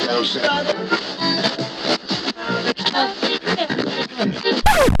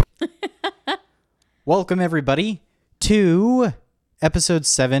Welcome, everybody, to episode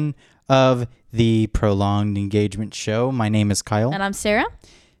 7 of the Prolonged Engagement Show. My name is Kyle. And I'm Sarah.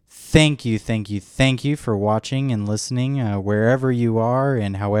 Thank you for watching and listening wherever you are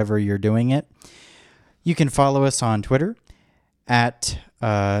and however you're doing it. You can follow us on Twitter at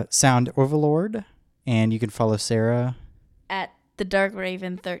Sound Overlord, and you can follow Sarah At the Dark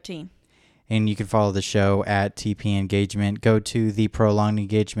Raven 13. And you can follow the show at TP Engagement. Go to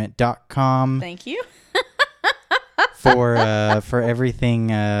theprolongedengagement.com. Thank you. for everything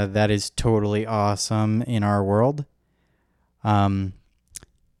that is totally awesome in our world.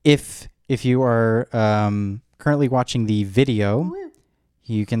 If you are currently watching the video,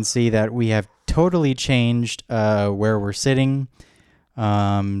 you can see that we have totally changed where we're sitting.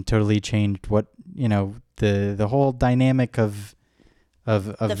 Totally changed what the whole dynamic of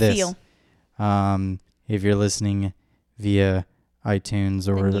the this. Feel. If you're listening via iTunes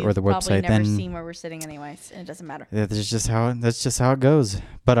or the website, never then seen where we're sitting anyways, and it doesn't matter. That's just how it goes.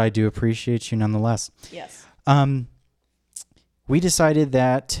 But I do appreciate you nonetheless. Yes. We decided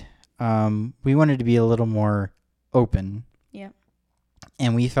that we wanted to be a little more open. Yeah.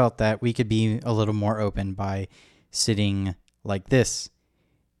 And we felt that we could be a little more open by sitting like this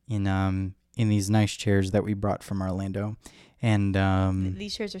in these nice chairs that we brought from Orlando. And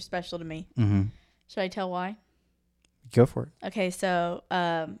these chairs are special to me. Mm-hmm. Should I tell why? Go for it. Okay, so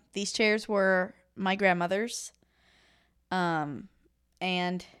these chairs were my grandmother's, and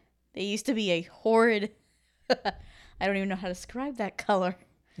they used to be a horrid. I don't even know how to describe that color.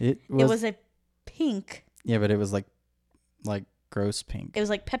 It was a pink. Yeah, but it was like gross pink. It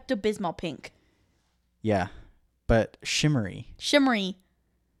was like Pepto-Bismol pink. Yeah, but shimmery. Shimmery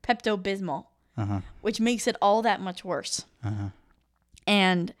Pepto-Bismol. Uh-huh. Which makes it all that much worse. Uh-huh.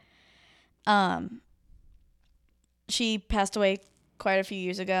 And she passed away quite a few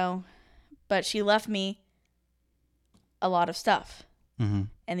years ago, but she left me a lot of stuff. Mm-hmm.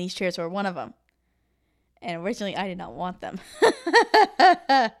 And these chairs were one of them. And originally, I did not want them.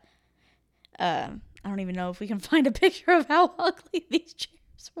 I don't even know if we can find a picture of how ugly these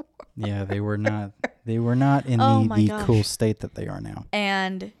chairs were. Yeah, they were not. They were not in the cool state that they are now.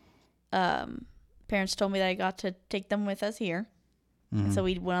 And parents told me that I got to take them with us here. Mm-hmm. And so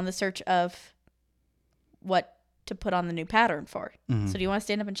we went on the search of what to put on the new pattern for. Mm-hmm. So do you want to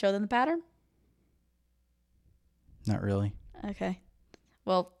stand up and show them the pattern? Not really. Okay.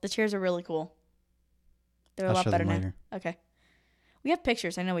 Well, the chairs are really cool. They're a I'll lot show better them now. later. Okay. We have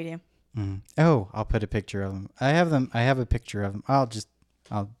pictures. I know we do. Mm-hmm. Oh, I'll put a picture of them. I have them. I have a picture of them. I'll just.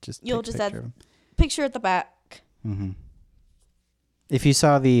 You'll just add picture at the back. Mm-hmm. If you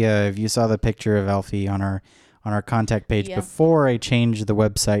saw the picture of Elphie on our contact page before I changed the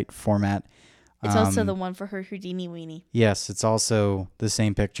website format. It's also the one for her Houdini weenie. Yes, it's also the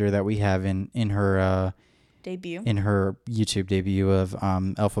same picture that we have in her debut. In her YouTube debut of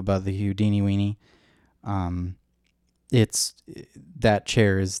Elphaba the Houdini weenie. It's that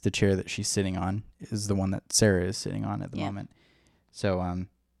chair is the chair that she's sitting on, is the one that Sarah is sitting on at the moment. So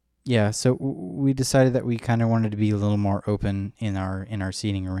so we decided that we kind of wanted to be a little more open in our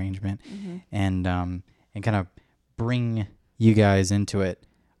seating arrangement, mm-hmm. and kind of bring you guys into it.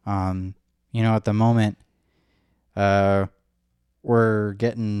 At the moment, we're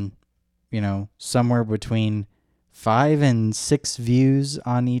getting, somewhere between 5 and 6 views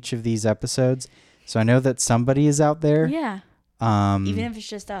on each of these episodes. So I know that somebody is out there. Yeah. Even if it's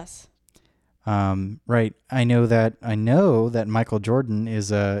just us. Right. I know that Michael Jordan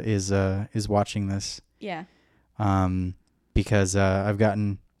is watching this. Yeah. Because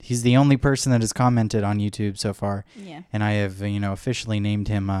he's the only person that has commented on YouTube so far. Yeah. And I have officially named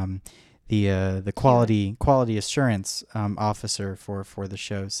him the quality assurance officer for the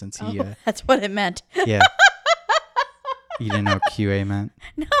show, since he that's what it meant. Yeah. You didn't know what QA meant?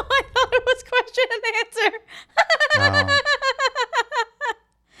 No, I thought it was question and answer. Wow.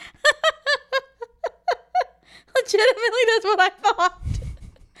 Legitimately, that's what I thought.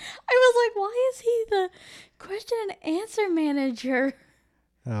 I was like, why is he the question and answer manager?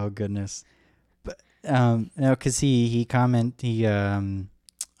 Oh, goodness. But no, because he on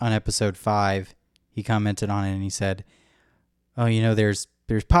episode 5, he commented on it and he said, "Oh, there's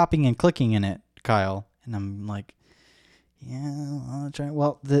popping and clicking in it, Kyle." And I'm like, "Yeah, I'll try."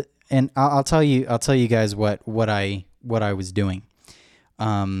 Well, I'll tell you guys what I was doing.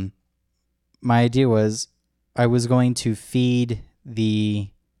 My idea was I was going to feed the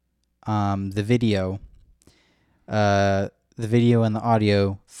video and the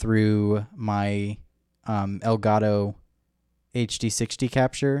audio through my Elgato HD60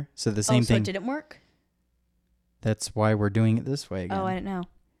 capture. So the same so thing. it didn't work? That's why we're doing it this way again. Oh, I didn't know.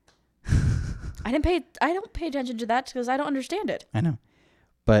 I don't pay attention to that because I don't understand it. I know.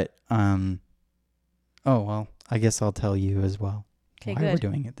 But oh well, I guess I'll tell you as well. Okay, why good. we're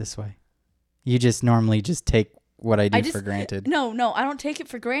doing it this way. You just normally just take what I do for granted. No, I don't take it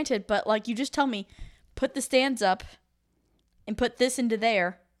for granted, but like you just tell me, put the stands up and put this into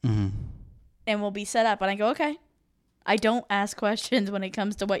there and we'll be set up. And I go, okay. I don't ask questions when it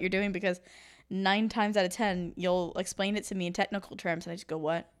comes to what you're doing because 9 times out of 10, you'll explain it to me in technical terms and I just go,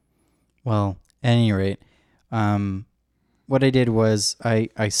 what? Well, at any rate, what I did was I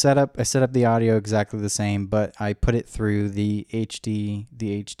set up the audio exactly the same, but I put it through the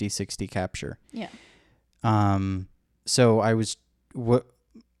HD60 capture. Yeah. So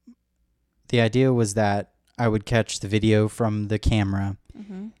the idea was that I would catch the video from the camera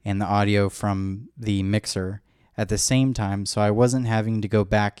and the audio from the mixer at the same time, so I wasn't having to go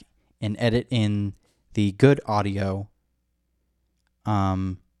back and edit in the good audio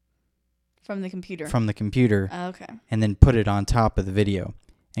from the computer. Oh, okay. And then put it on top of the video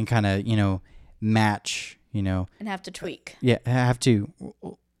and kind of, match, And have to tweak. I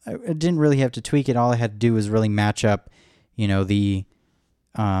didn't really have to tweak it. All I had to do was really match up, the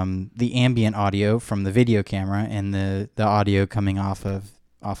ambient audio from the video camera and the audio coming off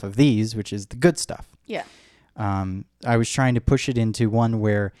of these, which is the good stuff. Yeah. I was trying to push it into one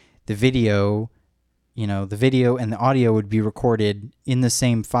where the video and the audio would be recorded in the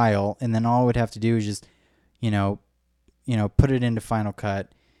same file, and then all I would have to do is just, put it into Final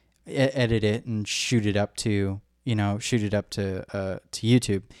Cut, edit it, and shoot it up to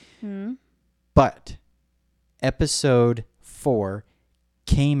YouTube. Mm-hmm. But episode 4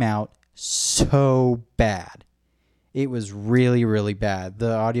 came out so bad. It was really, really bad.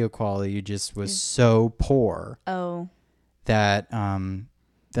 The audio quality just was so poor. Oh. That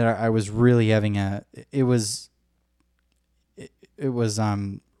I was really having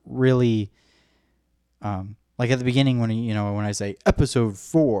really like at the beginning when I say episode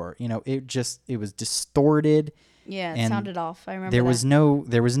 4, it was distorted. Yeah, it sounded off. I remember there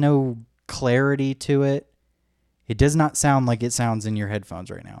was no clarity to it. It does not sound like it sounds in your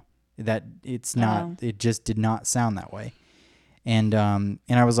headphones right now. That it's not. Oh. It just did not sound that way. And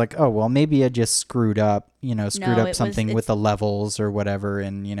I was like, oh well, maybe I just screwed up something with the levels or whatever,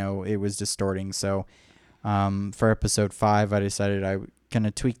 and it was distorting. So for episode 5, I decided I was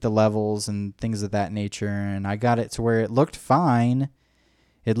gonna tweak the levels and things of that nature, and I got it to where it looked fine.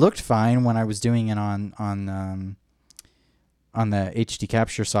 It looked fine when I was doing it on the HD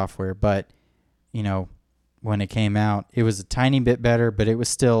capture software, but when it came out, it was a tiny bit better, but it was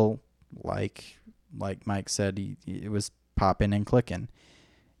still like Mike said, it was popping and clicking,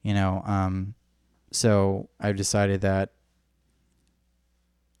 so I decided that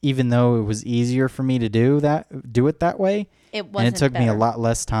even though it was easier for me to do it that way, and it took me a lot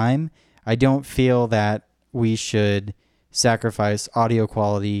less time, I don't feel that we should sacrifice audio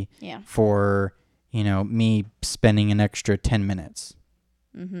quality for me spending an extra 10 minutes.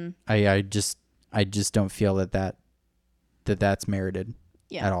 Mm-hmm. I just don't feel that's merited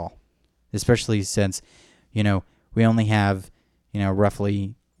at all, especially since we only have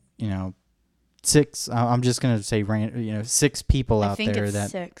roughly 6. I'm just gonna say 6 people out there. I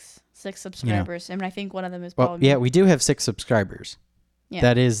think it's six subscribers, and I think one of them is probably. Yeah, we do have 6 subscribers. Yeah.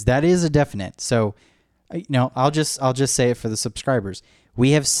 That is a definite. So, I'll just say it for the subscribers.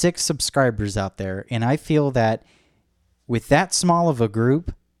 We have 6 subscribers out there, and I feel that with that small of a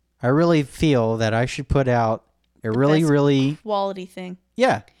group, I really feel that I should put out a really quality thing.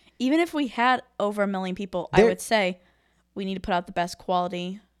 Yeah. Even if we had over 1 million people, I would say we need to put out the best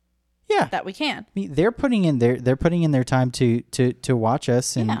quality that we can. I mean, they're putting in their time to watch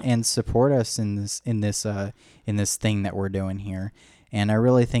us and support us in this thing that we're doing here. And I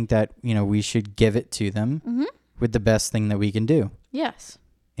really think that, we should give it to them with the best thing that we can do. Yes.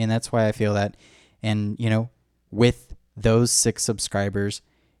 And that's why I feel that. And, with those 6 subscribers,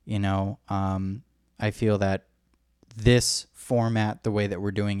 I feel that this format, the way that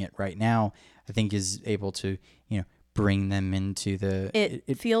we're doing it right now, I think is able to, bring them into the...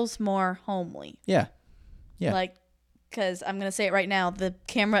 It feels more homely. Yeah. Yeah. Like, because I'm going to say it right now, the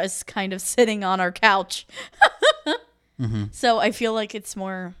camera is kind of sitting on our couch. Mm-hmm. So I feel like it's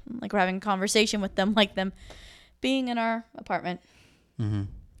more like we're having a conversation with them, like them being in our apartment, than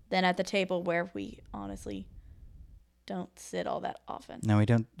at the table where we honestly don't sit all that often. No, we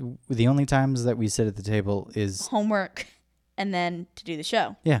don't. The only times that we sit at the table is... homework and then to do the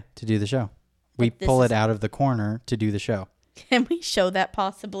show. Yeah, to do the show. We pull it out of the corner to do the show. Can we show that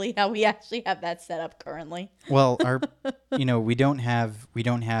possibly how we actually have that set up currently? Well, we don't have,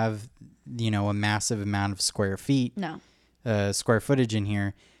 a massive amount of square feet, No. square footage in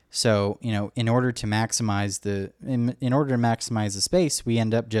here. So, in order to maximize in order to maximize the space, we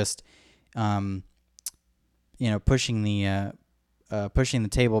end up just, pushing the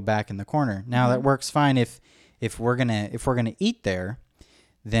table back in the corner. Now that works fine if we're gonna eat there,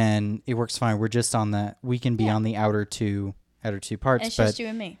 then it works fine. We're just we can be on the outer two parts. And it's but just you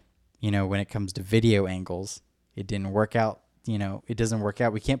and me. when it comes to video angles, it didn't work out. It doesn't work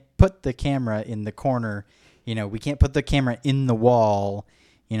out. We can't put the camera in the corner. We can't put the camera in the wall,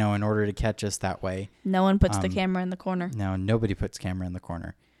 in order to catch us that way. No one puts the camera in the corner. No, nobody puts camera in the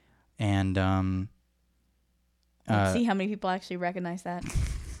corner. And let's see how many people actually recognize that.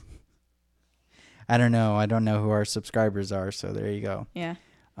 I don't know. I don't know who our subscribers are, so there you go. Yeah.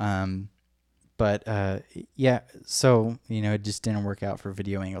 But yeah, so it just didn't work out for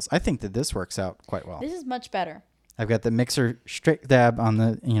video angles. I think that this works out quite well. This is much better. I've got the mixer straight dab on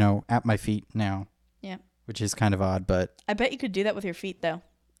the at my feet now. Yeah. Which is kind of odd, but I bet you could do that with your feet though.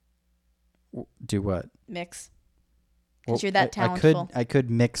 Do what? Mix. Because you're that talentful. talentful. I could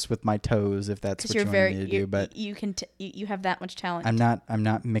mix with my toes if that's what you want me to do, but you can you have that much talent. I'm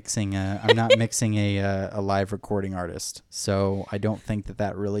not mixing a live recording artist, so I don't think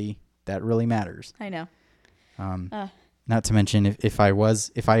that really matters. I know. Not to mention if I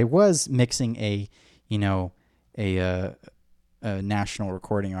was mixing a national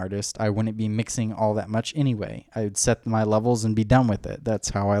recording artist, I wouldn't be mixing all that much anyway. I would set my levels and be done with it. That's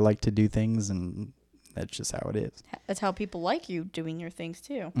how I like to do things, and that's just how it is. That's how people like you doing your things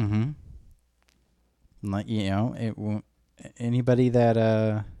too. Mm-hmm. Like anybody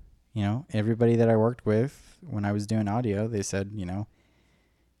that everybody that I worked with when I was doing audio, they said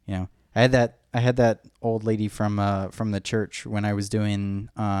I had that old lady from the church when I was doing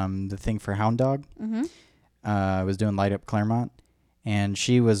the thing for Hound Dog. Mm-hmm. I was doing Light Up Claremont, and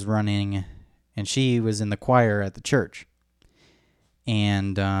she was running, and she was in the choir at the church,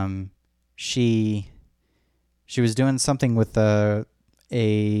 and she was doing something with a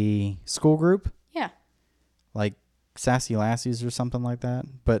school group. Yeah. Like Sassy Lassies or something like that,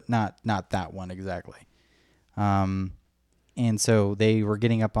 but not that one exactly. And so they were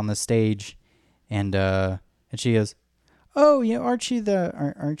getting up on the stage, and she goes, "Oh, yeah, aren't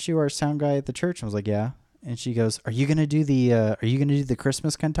you our sound guy at the church?" I was like, "Yeah." And she goes, "Are you gonna do the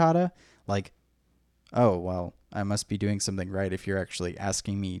Christmas cantata?" Like, oh well, I must be doing something right if you're actually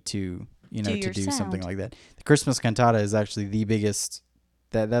asking me to do something like that. The Christmas cantata is actually the biggest.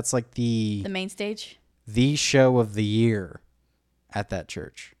 That's like the main stage, the show of the year at that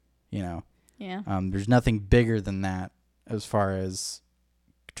church. Yeah. There's nothing bigger than that as far as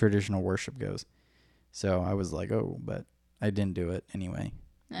traditional worship goes. So I was like, oh, but I didn't do it anyway.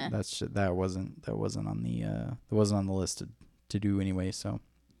 That wasn't on the list to do anyway. So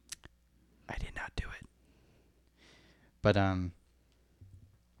I did not do it. But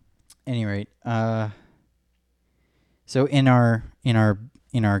any rate, so in our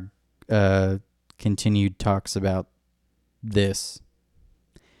continued talks about this,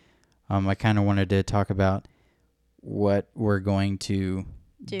 I kind of wanted to talk about what we're going to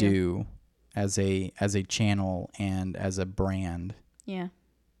do as a channel and as a brand. Yeah.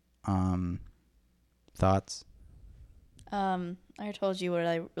 Thoughts? I told you what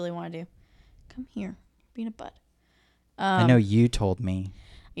I really want to do. Come here, being a butt. I know you told me.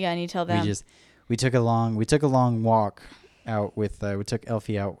 Yeah, I need to tell them. We took a long walk out with we took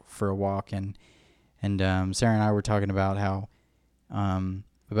Elphie out for a walk, and Sarah and I were talking about how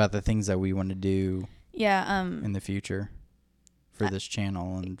about the things that we want to do in the future for this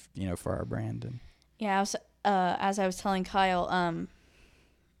channel and for our brand. And yeah, as I was telling Kyle,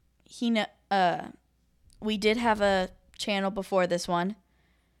 we did have a channel before this one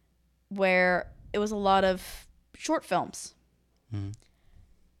where it was a lot of short films. Mm-hmm.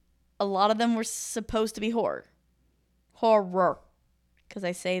 A lot of them were supposed to be horror, because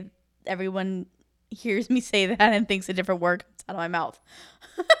everyone hears me say that and thinks a different word comes out of my mouth.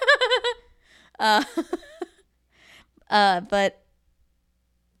 But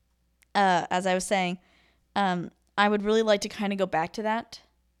as I was saying, I would really like to kind of go back to that,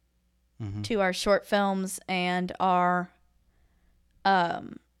 to our short films and our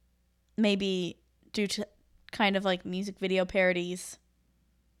maybe do to kind of like music video parodies.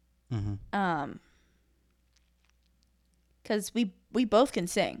 Because we both can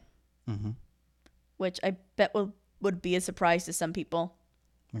sing, which I bet would be a surprise to some people.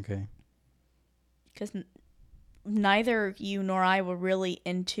 Okay. Because neither you nor I were really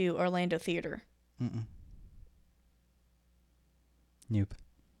into Orlando theater. Mm-mm. Nope.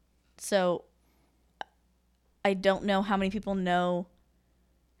 So I don't know how many people know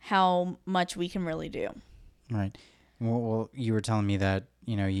how much we can really do. Right. Well, you were telling me that,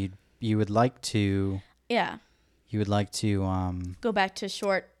 you would like to Yeah. Go Go back to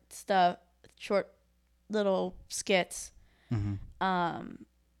short stuff, short little skits. mm-hmm.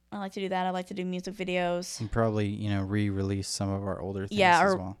 I like to do that. I like to do music videos. And probably, re-release some of our older things Yeah,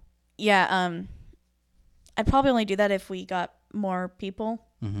 as well. Yeah, I'd probably only do that if we got more people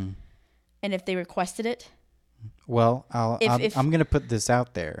Mm-hmm. and if they requested it. Well, I'm going to put this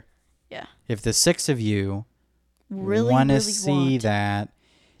out there. Yeah. If the 6 of you Really want to really see want. that,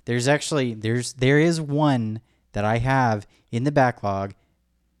 there is one that I have in the backlog.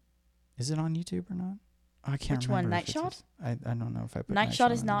 Is it on YouTube or not? I can't Which remember. one? Night Shot? I don't know if I put Night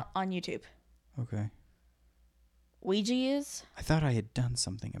Shot is not on YouTube. Okay. Ouija is? I thought I had done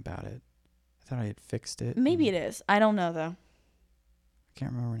something about it. I thought I had fixed it. Maybe it is. I don't know, though. I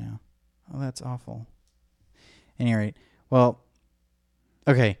can't remember now. Oh, that's awful. Any rate, well,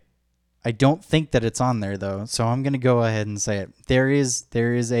 okay. I don't think that it's on there though, so I'm gonna go ahead and say it. There is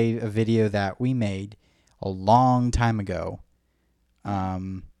a video that we made a long time ago.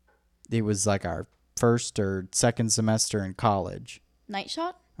 It was like our first or second semester in college. Night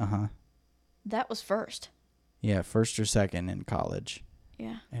Shot? Uh-huh. That was first. Yeah, first or second in college.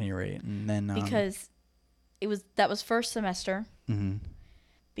 Yeah. At any rate, and then because that was first semester. Mm-hmm.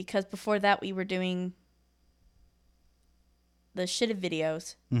 Because before that we were doing the shitted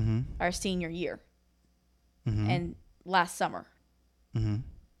videos Mm-hmm. our senior year. Mm-hmm. And last summer. Mm-hmm.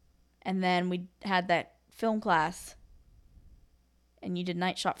 And then we had that film class and you did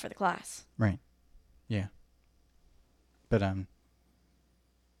Night Shot for the class. Right. Yeah. But at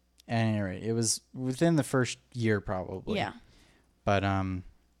any rate, it was within the first year probably. Yeah. But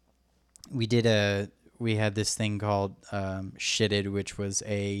we had this thing called Shitted, which was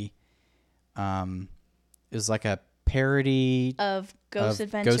it was like a parody of Ghost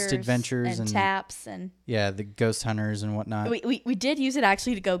Adventures and Taps and yeah, the ghost hunters and whatnot. We did use it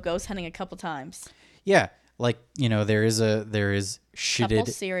actually to go ghost hunting a couple times. Yeah, like there is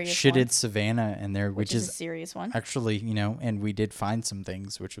Shitted ones. Savannah and there which is a serious one. Actually, and we did find some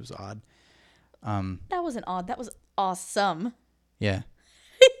things, which was odd. That wasn't odd. That was awesome. Yeah.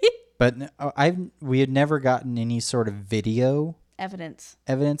 But we had never gotten any sort of video evidence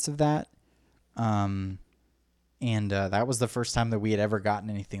of that. And that was the first time that we had ever gotten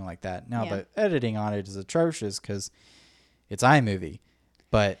anything like that. Now, the editing on it is atrocious because it's iMovie.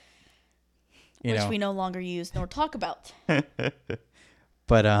 But, which we no longer use nor talk about.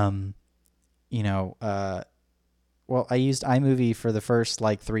 But, well, I used iMovie for the first,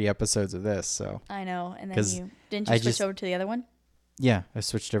 3 episodes of this, so. I know. And then didn't you switch over to the other one? Yeah, I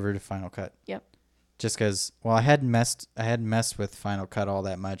switched over to Final Cut. Yep. Just because, well, I hadn't messed with Final Cut all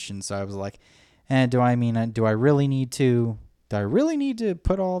that much, and so I was like, do I really need to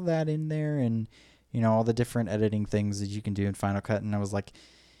put all that in there and, all the different editing things that you can do in Final Cut? And I was like,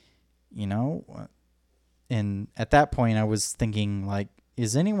 and at that point I was thinking,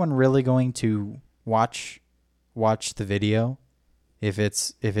 is anyone really going to watch the video if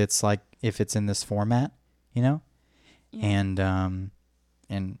it's in this format, Yeah.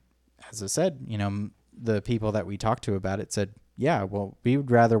 And as I said, the people that we talked to about it said, yeah, well, we would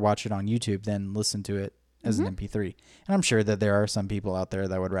rather watch it on YouTube than listen to it as an MP3. And I'm sure that there are some people out there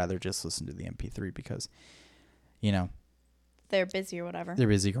that would rather just listen to the MP3 because, they're busy or whatever. They're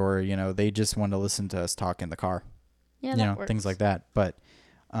busy or, they just want to listen to us talk in the car. Yeah, that works. Things like that. But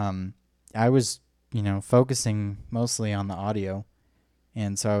I was, focusing mostly on the audio.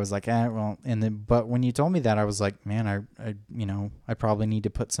 And so I was like, but when you told me that, I was like, man, I probably need to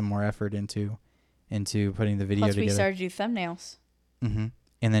put some more effort into putting the video Plus together. we started to do thumbnails. Mm-hmm.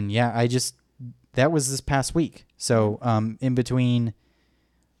 And then, yeah, that was this past week. So, in between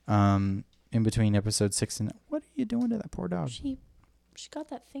episode 6 and, what are you doing to that poor dog? She got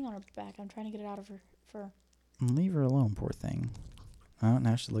that thing on her back. I'm trying to get it out of her fur. Leave her alone, poor thing. Oh,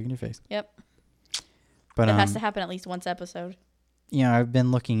 now she's looking in your face. Yep. But that has to happen at least once episode. I've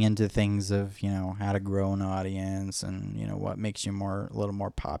been looking into things of, how to grow an audience and, what makes you a little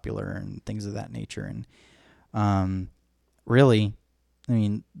more popular and things of that nature. And really, I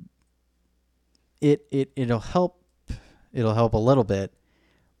mean, it'll help a little bit,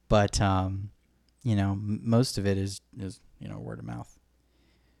 but, most of it is, word of mouth.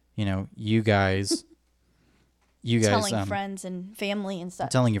 You guys, telling friends and family and stuff.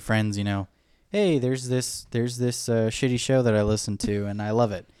 Telling your friends, hey, there's this shitty show that I listen to and I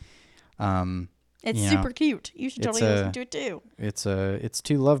love it. It's super cute. You should totally listen to it too. It's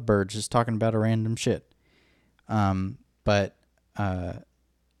 2 lovebirds just talking about a random shit. But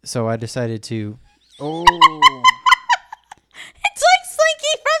so I decided to. Oh, It's like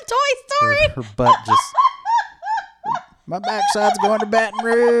Slinky from Toy Story. her butt just. My backside's going to Baton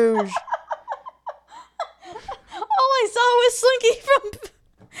Rouge. All I saw was Slinky from.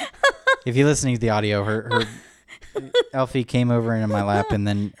 If you're listening to the audio, her Elphie came over into my lap, and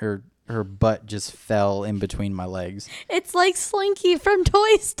then her butt just fell in between my legs. It's like Slinky from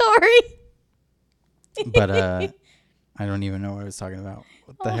Toy Story. But I don't even know what I was talking about.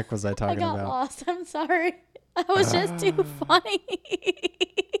 What the heck was I talking about? I got lost. I'm sorry. That was just too funny.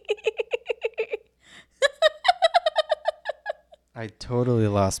 I totally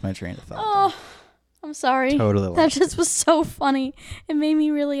lost my train of thought. Oh, I'm sorry. Totally lost. That just was so funny. It made me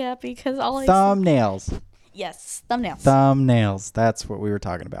really happy because all I Thumbnails. Yes, thumbnails. Thumbnails. That's what we were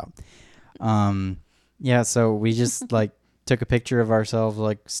talking about. Yeah, so we just like took a picture of ourselves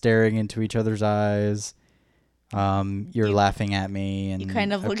like staring into each other's eyes. You're laughing at me, and You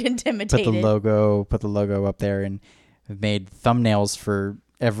kind of look put intimidated. the logo up there, and have made thumbnails for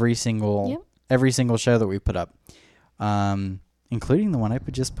every single show that we put up, including the one I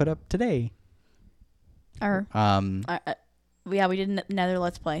just put up today. Yeah, we did another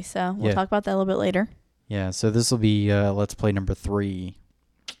Let's Play, so we'll talk about that a little bit later. Yeah, so this will be Let's Play number 3.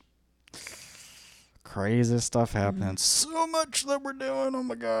 Crazy stuff happening. So much that we're doing. Oh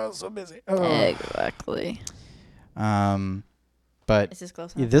my god, so busy. Oh. Exactly. But Is this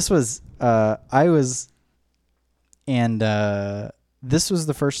close enough? this was this was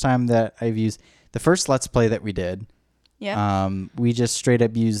the first time that I've used the first Let's Play that we did. Yeah. We just straight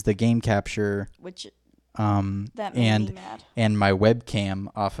up used the game capture, Which that made me mad. and my webcam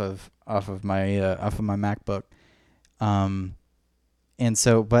off of my MacBook. And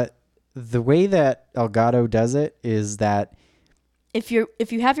so, but the way that Elgato does it is that If you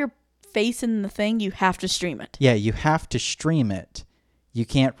have your face in the thing, you have to stream it. yeah, you have to stream it. You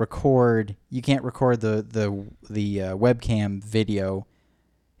can't record. You can't record the webcam video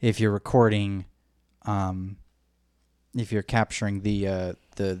if you're recording. If you're capturing the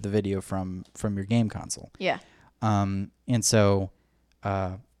video from your game console. Yeah. And so,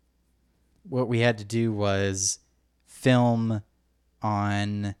 what we had to do was film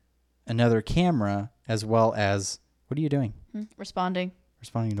on another camera as well as what are you doing? Responding.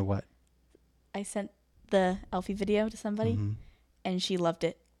 Responding to what? I sent the Elphie video to somebody, Mm-hmm. and she loved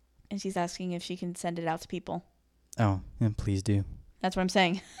it, and she's asking if she can send it out to people. Oh, yeah, please do. That's what I'm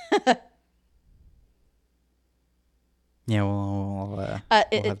saying. Yeah, we'll have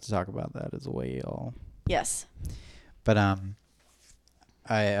to talk about that as well. Yes. But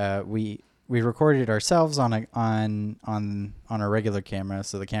we recorded it ourselves on our regular camera,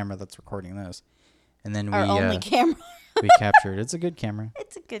 so the camera that's recording this, and then Our only camera. we captured. It's a good camera.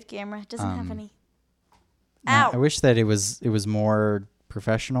 It's a good camera. It doesn't have any. I wish that it was more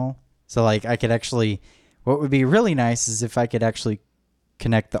professional. So like I could actually, what would be really nice is if I could actually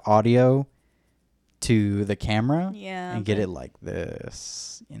connect the audio to the camera and get it like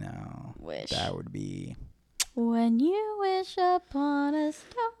this, Wish. That would be. When you wish upon a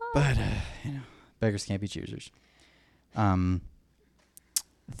star. But beggars can't be choosers. So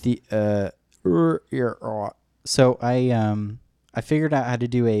I figured out how to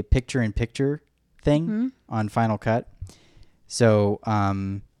do a picture-in-picture thing on Final Cut. So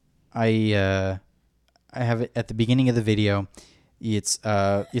I have it at the beginning of the video. It's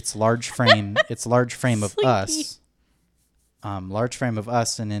large frame. It's large frame of us. Large frame of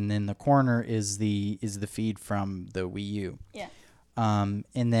us, and then in the corner is the feed from the Wii U. Yeah. And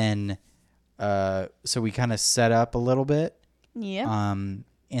then so we kind of set up a little bit. Yeah.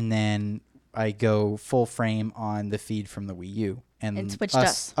 And then I go full frame on the feed from the Wii U and switched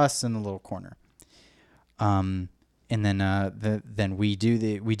us in the little corner. And then then we do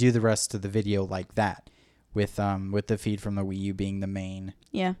the rest of the video like that, with the feed from the Wii U being the main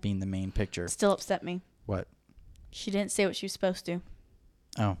picture. Still upset me. What? She didn't say what she was supposed to.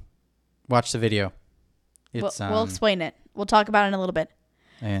 Oh, watch the video. It's we'll explain it. We'll talk about it in a little bit.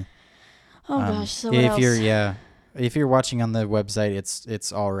 Yeah. Oh gosh. So what else? If you're watching on the website,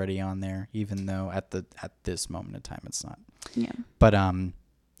 it's already on there, even though at this moment in time it's not. Yeah. But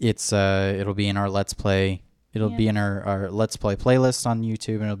it'll be in our Let's Play. It'll be in our Let's Play playlist on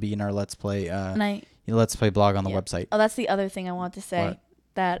YouTube, and it'll be in our Let's Play Let's Play blog on the website. Oh, that's the other thing I wanted to say. What?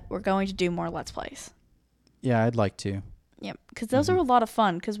 That we're going to do more Let's Plays. Yeah, I'd like to. Yep, because those are a lot of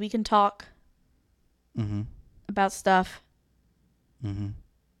fun. Because we can talk about stuff, and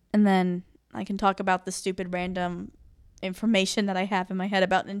then I can talk about the stupid random information that I have in my head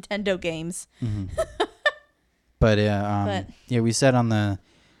about Nintendo games. But we said on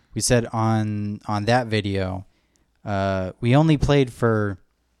that video We only played for.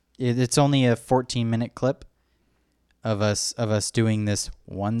 It's only a 14-minute clip of us doing this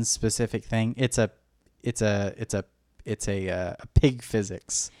one specific thing. It's a pig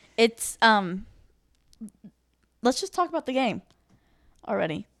physics. It's let's just talk about the game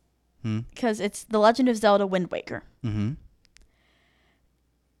already. Because it's The Legend of Zelda Wind Waker. Mm-hmm.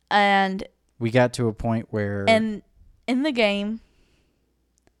 And we got to a point where... And in the game,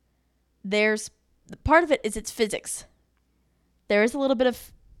 there's... Part of it is its physics. There is a little bit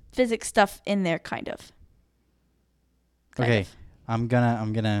of physics stuff in there, kind of. Okay. I'm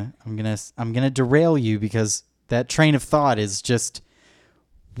gonna derail you because that train of thought is just...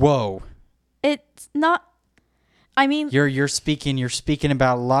 Whoa. It's not... I mean, you're speaking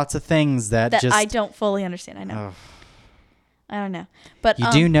about lots of things that just I don't fully understand. I know. I don't know. But you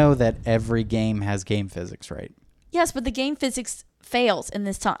do know that every game has game physics, right? Yes, but the game physics fails in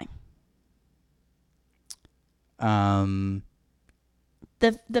this time.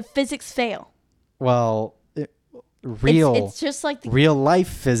 The physics fail. Well, it's just like real life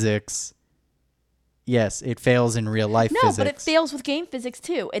physics. Yes, it fails in real life physics. No, but it fails with game physics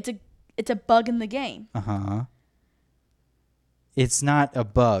too. It's a bug in the game. Uh-huh. It's not a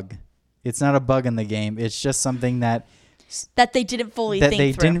bug. It's not a bug in the game. It's just something that they didn't fully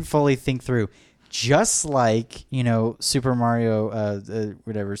think through. Just like, Super Mario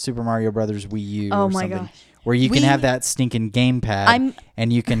Super Mario Brothers Wii U or something. Gosh. Where you can have that stinking gamepad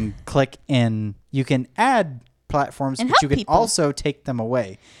and you can click in, you can add platforms, but you can also take them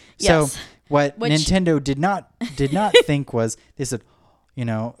away. Yes. So what Nintendo did not think was, they said,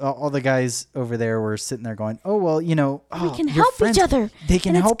 all the guys over there were sitting there going, oh, well, we can help each other. They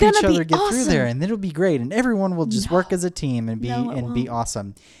can help each other get through there, and it'll be great, and everyone will just work as a team and be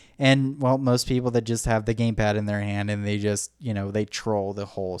awesome. And, well, most people that just have the gamepad in their hand and they just, they troll the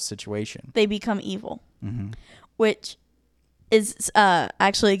whole situation. They become evil, mm-hmm. which is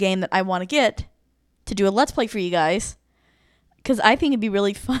actually a game that I want to get to do a Let's Play for you guys, because I think it'd be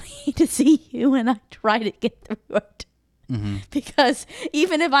really funny to see you and I try to get through it. Mm-hmm. Because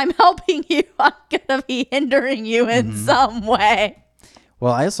even if I'm helping you, I'm gonna be hindering you in some way.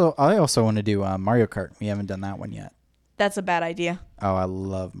 Well, I also want to do Mario Kart. We haven't done that one yet. That's a bad idea. Oh, I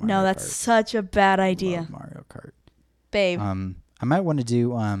love Mario Kart. No, that's such a bad idea. I love Mario Kart. Babe. I might want to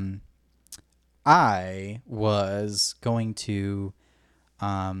do I was going to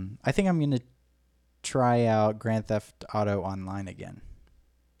I think I'm going to try out Grand Theft Auto Online again.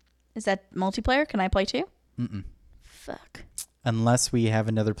 Is that multiplayer? Can I play too? Mm-mm. Fuck. Unless we have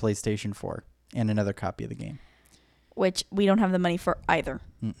another PlayStation 4 and another copy of the game. Which we don't have the money for either.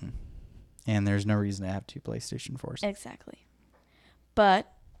 Mm-mm. And there's no reason to have two PlayStation 4s. Exactly.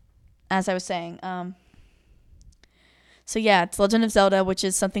 But, as I was saying, so yeah, it's Legend of Zelda, which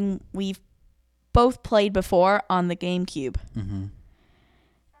is something we've both played before on the GameCube. Mm-hmm.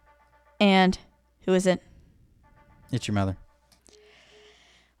 And who is it? It's your mother.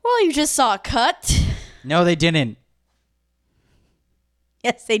 Well, you just saw a cut. No, they didn't.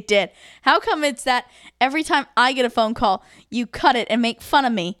 Yes, they did. How come it's that every time I get a phone call, you cut it and make fun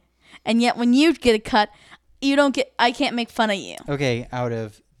of me, and yet when you get a cut, I can't make fun of you? Okay, out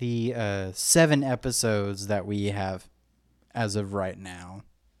of the 7 episodes that we have as of right now,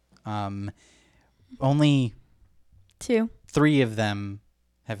 only 3 of them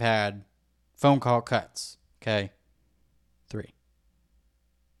have had phone call cuts. Okay, 3.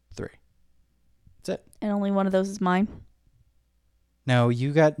 That's it. And only one of those is mine. No,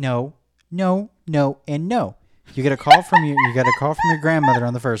 you got no, and no. You get a call from your grandmother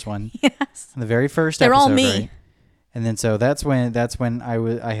on the first one. Yes. On the very first They're episode, all me. right? And then so that's when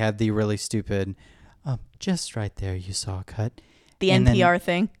I had the really stupid, just right there you saw a cut. The NPR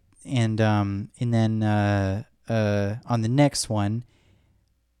thing. And then on the next one,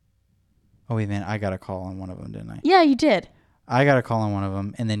 oh wait a minute, I got a call on one of them, didn't I? Yeah, you did. I got a call on one of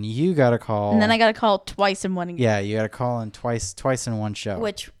them, and then you got a call. And then I got a call twice in one. Yeah, you got a call in twice in one show.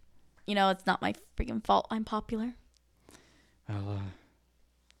 Which, it's not my freaking fault. I'm popular.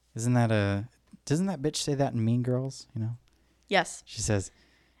 Doesn't that bitch say that in Mean Girls? Yes. She says,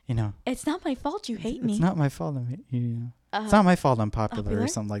 it's not my fault you hate me. It's not my fault. It's not my fault I'm popular or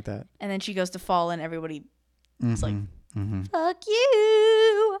something like that. And then she goes to fall, and everybody is like, mm-hmm. "Fuck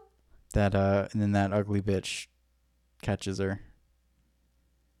you." And then that ugly bitch catches her.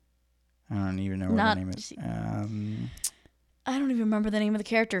 I don't even know what her name is. I don't even remember the name of the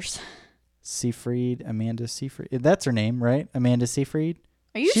characters. Amanda Seyfried. That's her name, right? Amanda Seyfried.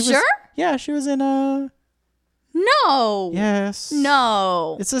 Are you sure? Yeah, she was in No. Yes.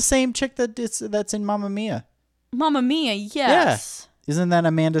 No. It's the same chick that's in Mamma Mia. Mamma Mia, yes. Isn't that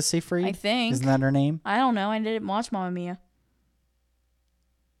Amanda Seyfried? I think. Isn't that her name? I don't know. I didn't watch Mamma Mia.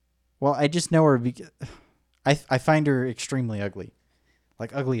 Well, I just know her because I find her extremely ugly.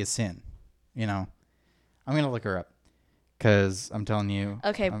 Like ugly as sin. You know. I'm going to look her up. Because I'm telling you.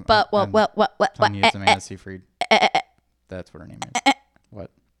 Okay, I'm telling you it's Amanda Seyfried. That's what her name is.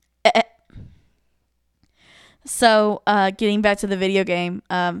 What? So, getting back to the video game,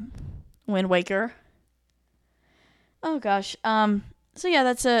 Wind Waker. Oh gosh. So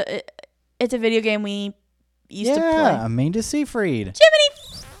yeah, it's a video game we used to play. Yeah, Amanda Seyfried. Jiminy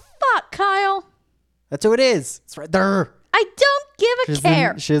fuck, Kyle. That's who it is. It's right there. I don't give a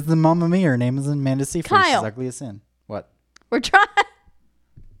care. She's the Mamma Mia. Her name is Amanda Seyfried. Kyle. She's ugly as sin. What? We're trying.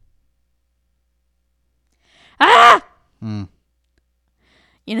 Ah! Hmm.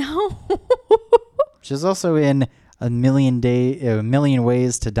 You know? She's also in A Million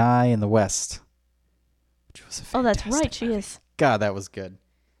Ways to Die in the West. Which was a that's right. fantastic She movie. is. God, that was good.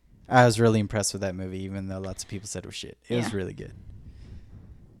 I was really impressed with that movie, even though lots of people said it was shit. It was really good.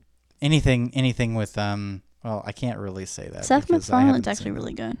 Anything with well, I can't really say that. Seth MacFarlane's actually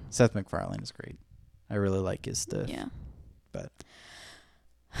really good. Seth MacFarlane is great. I really like his stuff. Yeah. But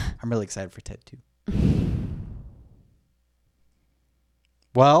I'm really excited for Ted 2.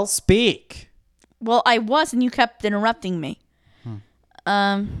 Well, speak. Well, I was, and you kept interrupting me.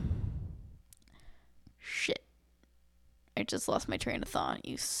 Shit. I just lost my train of thought,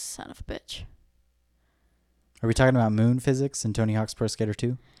 you son of a bitch. Are we talking about moon physics in Tony Hawk's Pro Skater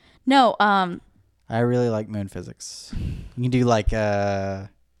 2? No, I really like moon physics. You can do like what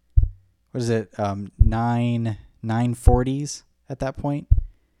is it? 940s at that point.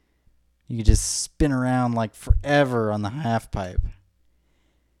 You can just spin around like forever on the half pipe.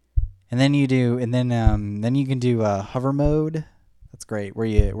 And then you can do hover mode. That's great. Where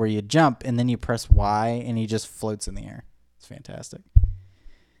you jump and then you press Y and he just floats in the air. It's fantastic.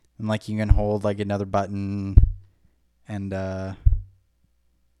 And like you can hold like another button and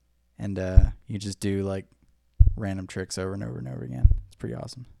you just do like random tricks over and over and over again. It's pretty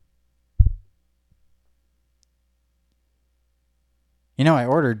awesome. You know, I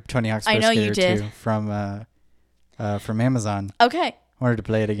ordered Tony Hawk's Pro Skater 2 from Amazon. Okay. I wanted to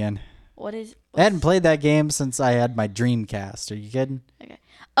play it again. I hadn't played that game since I had my Dreamcast. Are you kidding? Okay.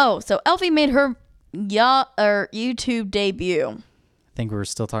 Oh, so Elphie made her YouTube debut. I think we were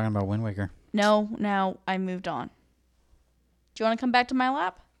still talking about Wind Waker. No, now I moved on. Do you want to come back to my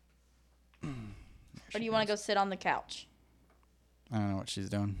lap? Or do you want to go sit on the couch? I don't know what she's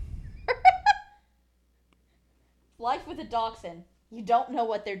doing. Life with a dachshund. You don't know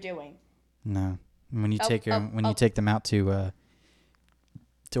what they're doing. No. When you take them out to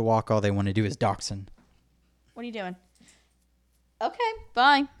walk, all they want to do is dachshund. What are you doing? Okay,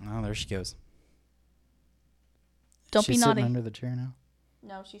 bye. Oh, there she goes. Don't be naughty. Sitting under the chair now?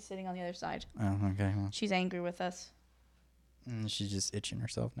 No, she's sitting on the other side. Oh, okay. Well, She's angry with us. she's just itching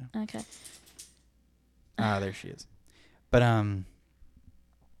herself now. Okay. Ah, there she is. But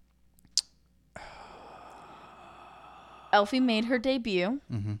Elphie made her debut.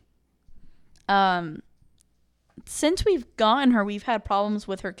 Mm-hmm. Since we've gotten her, we've had problems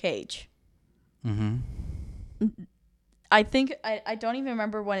with her cage. Mm-hmm. I think I don't even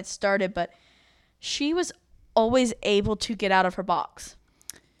remember when it started, but she was always able to get out of her box.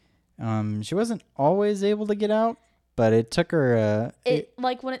 She wasn't always able to get out, but it took her.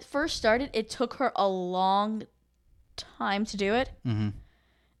 Like when it first started, it took her a long time to do it. Mm-hmm.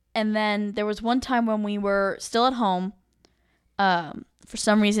 And then there was one time when we were still at home. For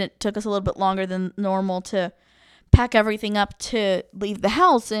some reason, it took us a little bit longer than normal to pack everything up to leave the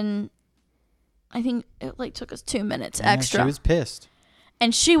house, and I think it took us 2 minutes extra. She was pissed,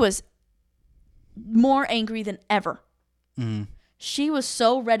 and she was more angry than ever. Mm-hmm. She was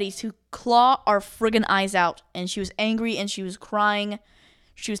so ready to claw our friggin' eyes out, and she was angry and she was crying.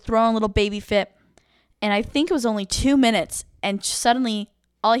 She was throwing a little baby fit, and I think it was only 2 minutes, and suddenly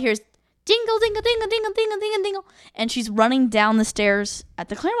all I hear is dingle, dingle, dingle, dingle, dingle, dingle, dingle, and she's running down the stairs at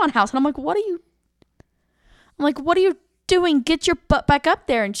the Claremont house, and I'm like, what are you doing? Get your butt back up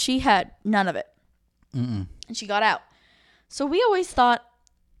there. And she had none of it. Mm-mm. And she got out. So we always thought,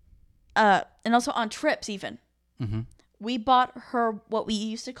 and also on trips even, mm-hmm. we bought her what we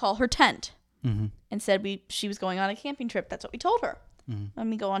used to call her tent, mm-hmm. and said she was going on a camping trip. That's what we told her when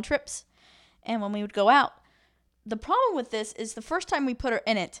we go on trips. And when we would go out, the problem with this is the first time we put her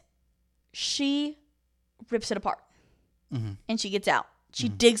in it, she rips it apart. Mm-hmm. And she gets out. She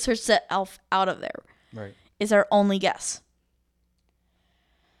digs herself out of there. Right. Is our only guess.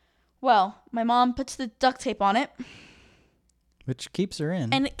 Well, my mom puts the duct tape on it. Which keeps her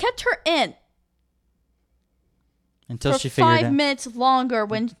in. And it kept her in. Until for she figured 5 out. minutes longer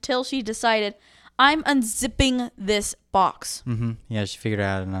until she decided, I'm unzipping this box. Mm-hmm. Yeah, she figured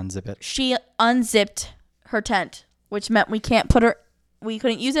out how to unzip it. She unzipped her tent, which meant we couldn't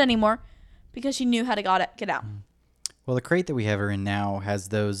use it anymore because she knew how to get out. Well, the crate that we have her in now has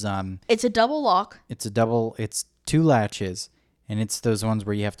those. It's a double lock. It's 2 latches, and it's those ones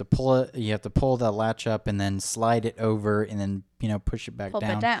where you have to pull it. You have to pull the latch up and then slide it over, and then push it back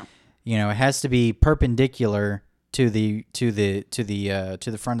down. It down. It has to be perpendicular to the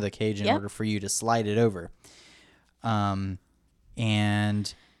front of the cage in order for you to slide it over. And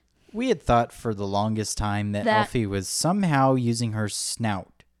we had thought for the longest time that Elphie was somehow using her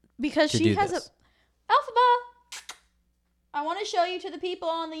snout because she has Elphaba. I want to show you to the people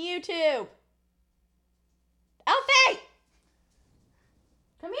on the YouTube. Elphie,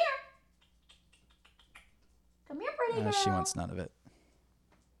 come here. Come here, pretty girl. She wants none of it.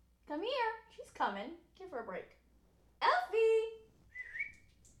 Come here. She's coming. Give her a break. Elphie,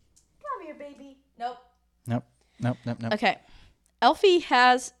 come here, baby. Nope. Okay. Elphie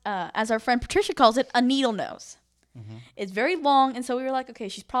has, as our friend Patricia calls it, a needle nose. Mm-hmm. It's very long, and so we were like, okay,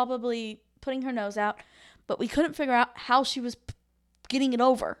 she's probably putting her nose out, but we couldn't figure out how she was getting it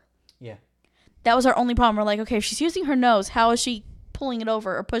over. Yeah. That was our only problem. We're like, okay, if she's using her nose, how is she pulling it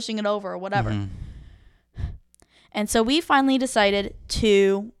over or pushing it over or whatever? Mm-hmm. And so we finally decided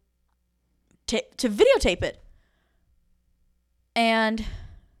to videotape it. And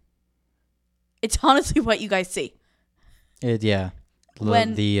it's honestly what you guys see. The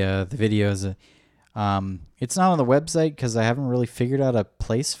video is it's not on the website because I haven't really figured out a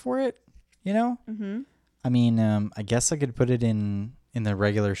place for it. Mm-hmm. I mean, I guess I could put it in the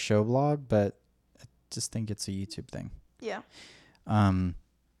regular show blog, but I just think it's a YouTube thing. Yeah.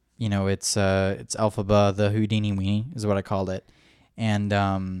 It's Elphaba the Houdini Weenie is what I called it, and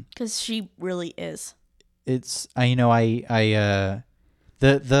because she really is. It's the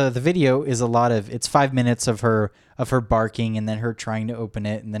video is a lot of, it's 5 minutes of her barking and then her trying to open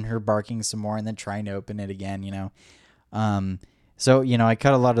it and then her barking some more and then trying to open it again, So, I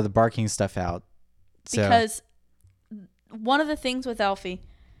cut a lot of the barking stuff out. Because one of the things with Elphie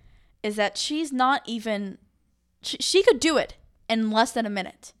is that she's not even, she could do it in less than a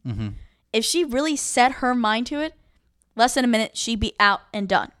minute. Mm-hmm. If she really set her mind to it, less than a minute, she'd be out and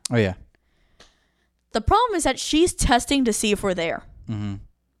done. Oh, yeah. The problem is that she's testing to see if we're there. Mm-hmm.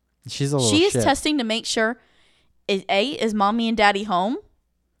 She's a little shit. She's testing to make sure, is mommy and daddy home?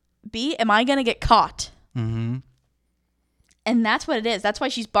 B, am I going to get caught? Mm-hmm. And that's what it is. That's why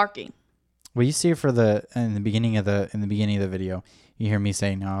she's barking. Well, you see her in the beginning of the video. You hear me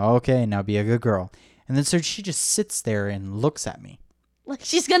saying, "Oh, okay, now be a good girl," and then so she just sits there and looks at me like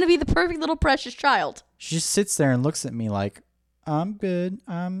she's going to be the perfect little precious child. She just sits there and looks at me like, I'm good.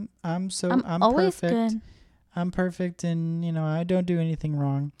 I'm always perfect. Good. I'm perfect, and I don't do anything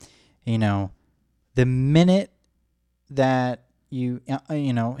wrong. The minute that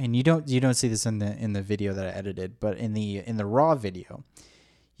and you don't see this in the video that I edited, but in the raw video,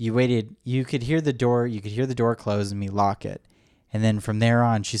 you could hear the door close and me lock it, and then from there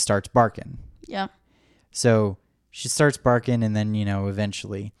on she starts barking. Yeah. So she starts barking, and then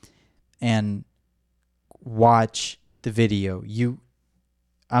eventually, and watch the video.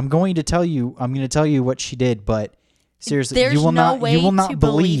 I'm going to tell you what she did, but seriously, you will not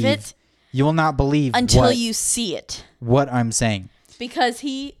believe it. You will not believe until you see it. What I'm saying. Because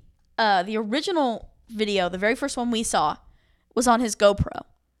the original video, the very first one we saw, was on his GoPro.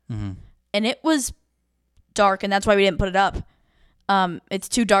 Mm-hmm. And it was dark, and that's why we didn't put it up. It's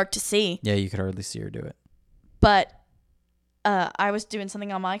too dark to see. Yeah, you could hardly see her do it. But I was doing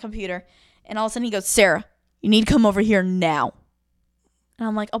something on my computer, and all of a sudden he goes, "Sarah, you need to come over here now." And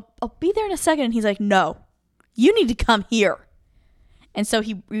I'm like, I'll be there in a second. And he's like, "No, you need to come here." And so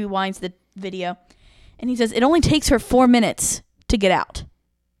he rewinds the video, and he says, "It only takes her 4 minutes to get out."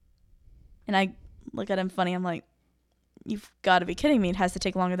 And I look at him funny. I'm like, "You've got to be kidding me. It has to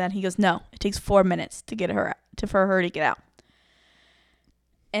take longer than that." He goes, "No, it takes 4 minutes to get her for her to get out."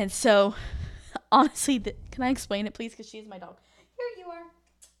 And so, honestly, can I explain it, please? Because she's my dog. Here you are.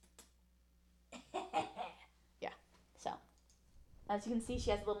 Yeah. So, as you can see, she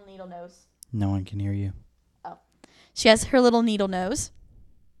has a little needle nose. No one can hear you. Oh. She has her little needle nose.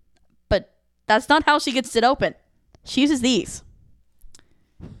 But that's not how she gets it open. She uses these.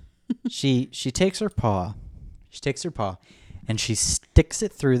 She takes her paw. She takes her paw and she sticks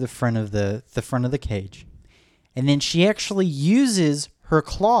it through the front of the cage. And then she actually uses her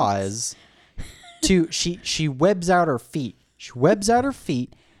claws to she webs out her feet. She webs out her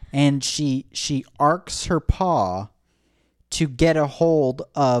feet and she arcs her paw to get a hold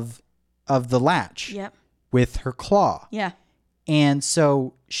of the latch. Yep. with her claw. Yeah. And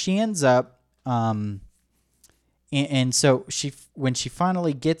so she ends up, and so when she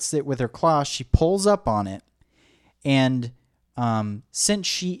finally gets it with her claw, she pulls up on it. And since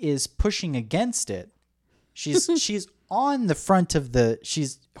she is pushing against it, she's on the front of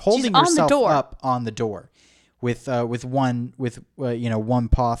she's holding herself up on the door with one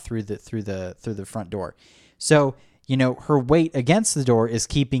paw through the front door. So, her weight against the door is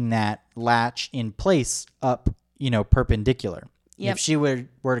keeping that latch in place up, perpendicular. Yep. If she were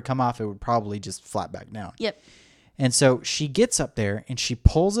to come off, it would probably just flat back down. Yep. And so she gets up there and she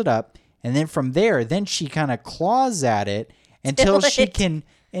pulls it up, and then from there, then she kind of claws at it until she can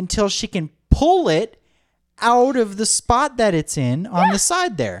pull it out of the spot that it's in on the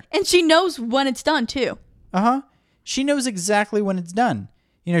side there. And she knows when it's done too. She knows exactly when it's done.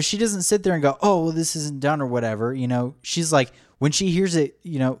 She doesn't sit there and go, "Oh, well, this isn't done" or whatever. She's like, when she hears it,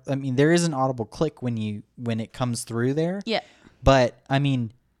 there is an audible click when it comes through there. Yeah. But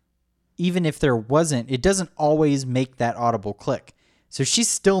even if there wasn't, it doesn't always make that audible click. So she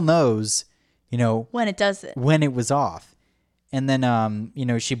still knows, when it does it. When it was off. And then,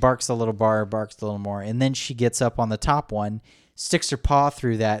 she barks a little more. And then she gets up on the top one, sticks her paw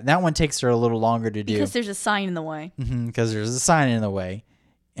through that. That one takes her a little longer to do. Because there's a sign in the way. Because there's a sign in the way.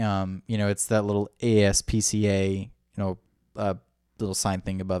 It's that little ASPCA, little sign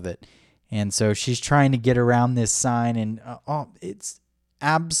thing above it. And so she's trying to get around this sign, and it's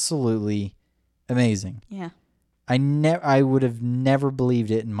absolutely amazing. Yeah. I would have never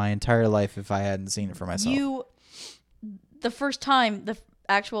believed it in my entire life if I hadn't seen it for myself. The first time, the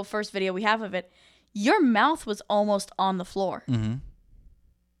actual first video we have of it, your mouth was almost on the floor.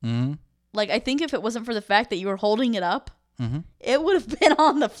 Like, I think if it wasn't for the fact that you were holding it up, it would have been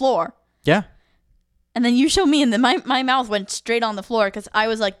on the floor. Yeah. And then you showed me, and then my mouth went straight on the floor because I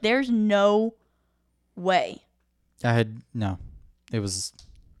was like, there's no way. It was...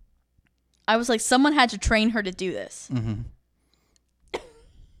 I was like, someone had to train her to do this.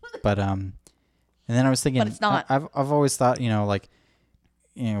 But and then I was thinking, but it's not. I've always thought,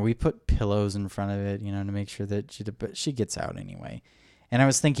 we put pillows in front of it, to make sure that but she gets out anyway. And I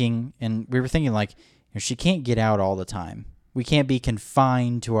was thinking, and we were thinking like, she can't get out all the time. We can't be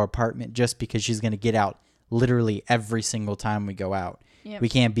confined to our apartment just because she's going to get out literally every single time we go out. Yep. We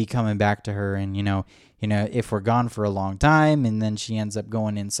can't be coming back to her, and if we're gone for a long time and then she ends up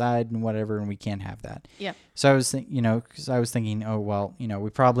going inside and whatever, and we can't have that. Yeah. So I was thinking, oh well, we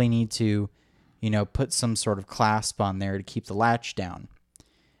probably need to, put some sort of clasp on there to keep the latch down.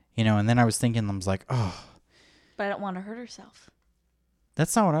 And then I was like, oh. But I don't want to hurt herself.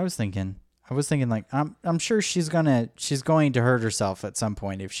 That's not what I was thinking. I was thinking like, I'm sure she's going to hurt herself at some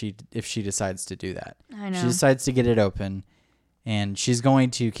point if she decides to do that. I know. She decides to get it open. And she's going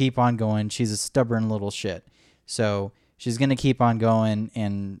to keep on going. She's a stubborn little shit. So she's going to keep on going,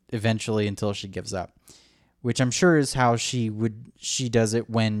 and eventually until she gives up. Which I'm sure is how she does it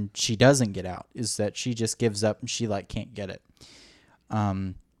when she doesn't get out, is that she just gives up and she can't get it.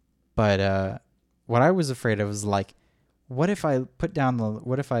 But what I was afraid of was like, what if I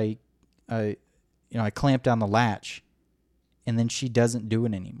I clamp down the latch and then she doesn't do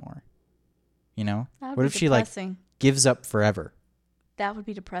it anymore? What if depressing. She gives up forever? That would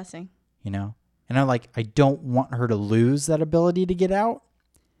be depressing. And I don't want her to lose that ability to get out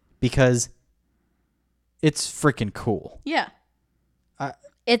because it's freaking cool. Yeah.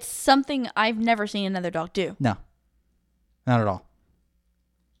 It's something I've never seen another dog do. No. Not at all.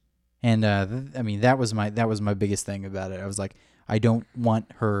 And that was my biggest thing about it. I was like, I don't want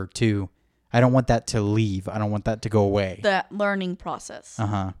that to leave. I don't want that to go away. That learning process.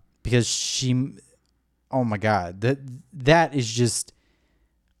 Because oh my God, that is just.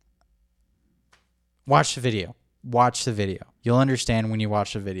 Watch the video. You'll understand when you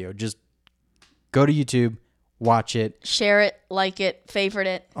watch the video. Just go to YouTube, watch it, share it, like it, favorite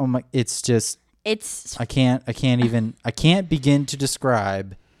it. Oh my! I can't begin to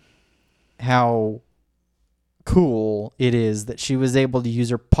describe how cool it is that she was able to use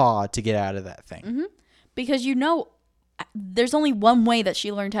her paw to get out of that thing. Because there's only one way that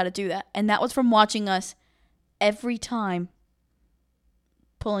she learned how to do that, and that was from watching us every time.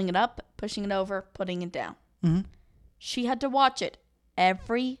 Pulling it up, pushing it over, putting it down. She had to watch it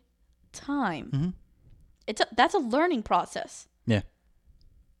every time. That's a learning process. Yeah.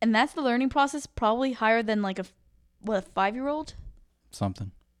 And that's the learning process probably higher than a 5-year-old?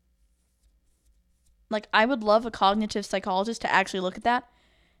 Something. I would love a cognitive psychologist to actually look at that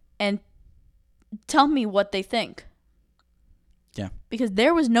and tell me what they think. Yeah. Because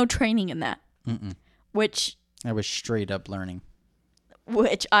there was no training in that. Which... I was straight up learning.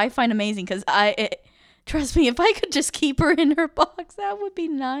 Which I find amazing because Trust me, if I could just keep her in her box, that would be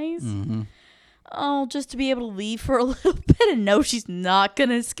nice. Mm-hmm. Oh, just to be able to leave for a little bit and know she's not going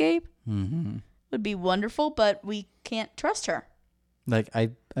to escape would be wonderful, but we can't trust her. Like I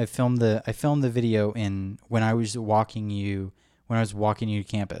filmed the video when I was walking you to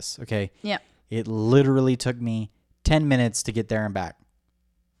campus. Okay. Yeah. It literally took me 10 minutes to get there and back.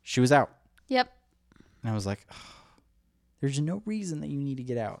 She was out. Yep. And I was like, oh, there's no reason that you need to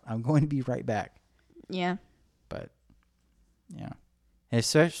get out. I'm going to be right back. Yeah. But yeah. And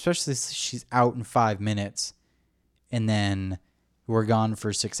especially since she's out in 5 minutes and then we're gone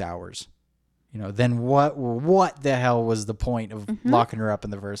for 6 hours. Then what the hell was the point of locking her up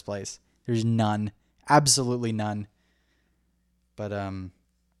in the first place? There's none. Absolutely none. But, oy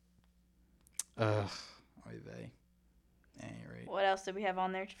vey. Anyway. What else did we have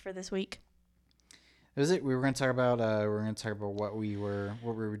on there for this week? That was it. We were going to talk about what we were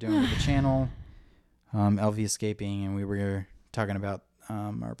doing with the channel, Elphie escaping, and we were talking about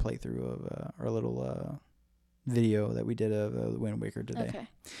our playthrough of our little video that we did of Wind Waker today.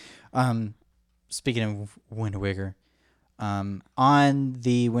 Okay. Speaking of Wind Waker, on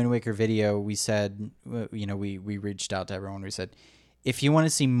the Wind Waker video, we said, we reached out to everyone. We said, if you want to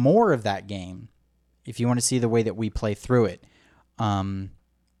see more of that game, if you want to see the way that we play through it,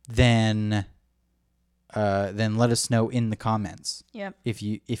 then let us know in the comments. Yep. If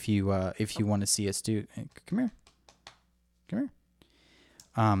you want to see us do, come here.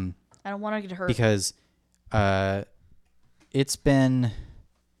 I don't want to get hurt because it's been,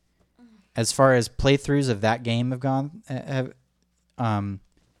 as far as playthroughs of that game have gone,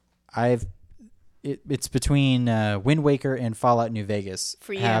 it's between Wind Waker and Fallout New Vegas.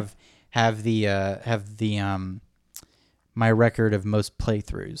 For you. Have the my record of most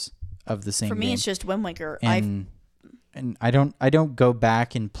playthroughs of the same game. For me, it's just Wind Waker. And I don't go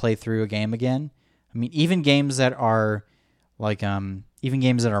back and play through a game again. I mean, even games that are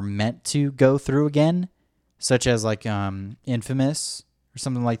meant to go through again, such as like Infamous or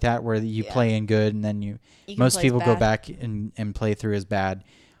something like that, where you play in good and then most people go back and play through as bad.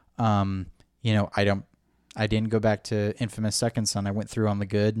 I didn't go back to Infamous Second Son. I went through on the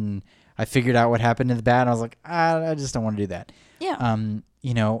good and I figured out what happened in the bad. And I was like, I just don't want to do that. Yeah.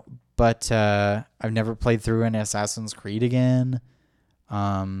 But I've never played through an Assassin's Creed again.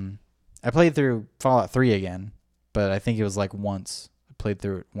 I played through Fallout 3 again, but I think it was like once. I played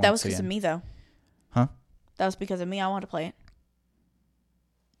through it once. That was because of me, though. Huh? That was because of me. I wanted to play it.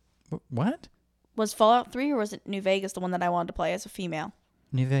 What? Was Fallout 3 or was it New Vegas the one that I wanted to play as a female?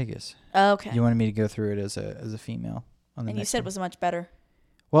 New Vegas. Oh, okay. You wanted me to go through it as a female. And you said it was much better.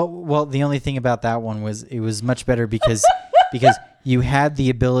 Well, the only thing about that one was it was much better because you had the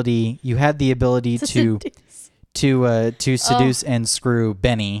ability to seduce and screw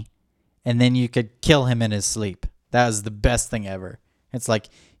Benny, and then you could kill him in his sleep. That was the best thing ever. It's like,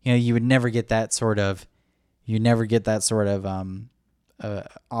 you would never get that sort of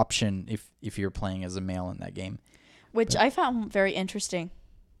option if you're playing as a male in that game. Which I found very interesting.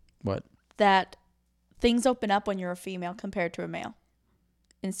 What? That things open up when you're a female compared to a male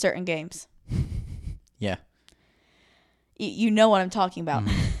in certain games. Yeah. You know what I'm talking about.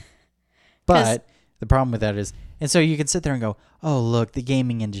 Mm-hmm. But the problem with that is, and so you can sit there and go, oh, look, the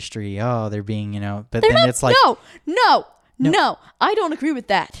gaming industry, they're being, but then it's like... No, I don't agree with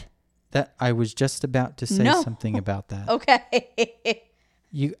that. That I was just about to say something about that. Okay.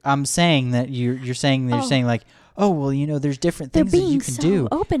 I'm saying that you're saying like, oh, well, there's different things that you can do.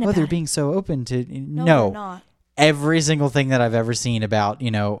 They're being so open to... No, they're not. Every single thing that I've ever seen about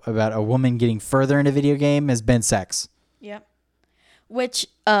a woman getting further in a video game has been sex. Yep. Which,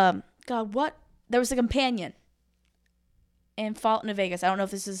 God, what? There was a companion in Fallout New Vegas. I don't know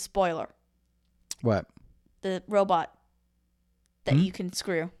if this is a spoiler. What? The robot that you can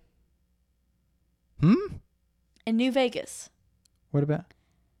screw. In New Vegas. What about?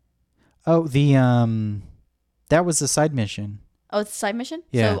 Oh, that was the side mission. Oh, it's a side mission?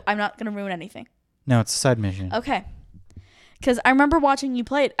 Yeah. So I'm not going to ruin anything. No, it's a side mission. Okay. Because I remember watching you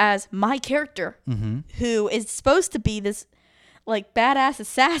play it as my character, who is supposed to be this, like, badass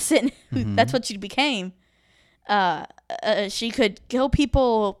assassin. That's what she became. She could kill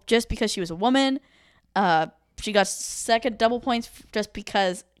people just because she was a woman. She got second double points just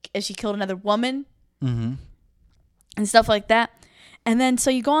because she killed another woman. And stuff like that. And then, so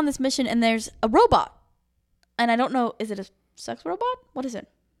you go on this mission, and there's a robot. And I don't know, is it a sex robot? What is it?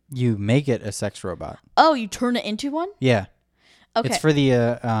 You make it a sex robot. Oh, you turn it into one? Yeah. Okay. It's for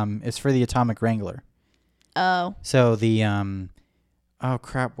the Atomic Wrangler. Oh. So the oh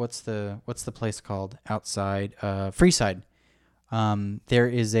crap, what's the place called outside? Freeside.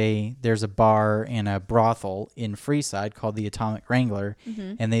 there's a bar and a brothel in Freeside called the Atomic Wrangler,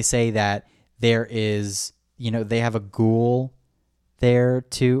 and they say that there is, they have a ghoul there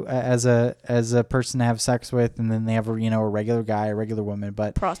too, as a person to have sex with, and then they have a regular guy, a regular woman,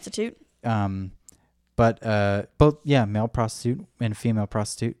 but prostitute. Both male prostitute and female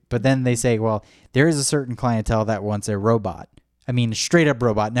prostitute. But then they say, well, there is a certain clientele that wants a robot. I mean, straight up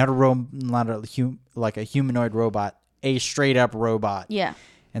robot, not like a humanoid robot, a straight up robot. Yeah.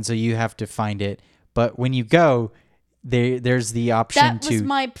 And so you have to find it. But when you go, there's the option That was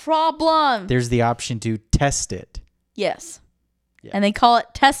my problem. There's the option to test it. Yes. Yeah. And they call it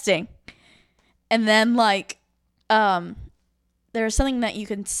testing. And then there's something that you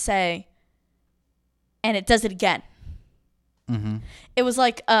can say, and it does it again. Mm-hmm. It was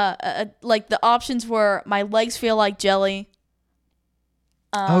like the options were, my legs feel like jelly.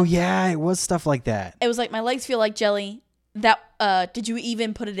 Oh yeah, it was stuff like that. It was like, my legs feel like jelly. That did you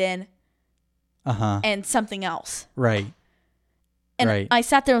even put it in? And something else. Right. And right. I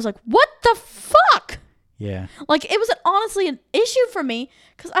sat there and was like, what the fuck? Yeah. Like, it was honestly an issue for me,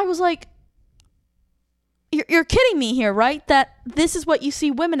 because I was like, you're kidding me here, right? That this is what you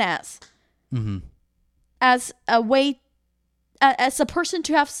see women as. Mm-hmm. As a way, as a person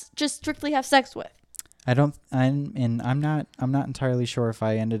to just strictly have sex with. I'm not entirely sure if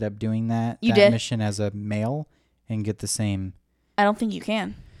I ended up doing that mission as a male and get the same. I don't think you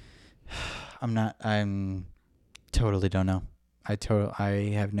can. I'm totally don't know.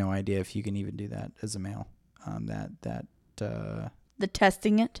 I have no idea if you can even do that as a male. The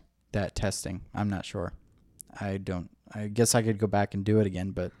testing it? That testing. I'm not sure. I guess I could go back and do it again,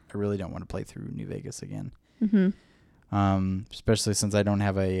 but I really don't want to play through New Vegas again. Mm-hmm. Especially since I don't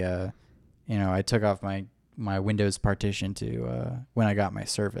have I took off my Windows partition to when I got my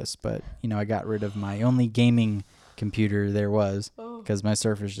Surface, but I got rid of my only gaming computer there was, because my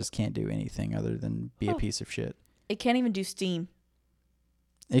Surface just can't do anything other than be a piece of shit. It can't even do Steam.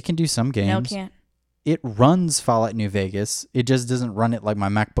 It can do some games. No, it can't. It runs Fallout New Vegas. It just doesn't run it like my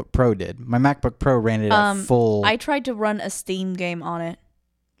MacBook Pro did. My MacBook Pro ran it at full. I tried to run a Steam game on it.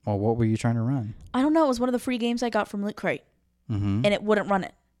 Well, what were you trying to run? I don't know. It was one of the free games I got from Loot Crate. Mm-hmm. And it wouldn't run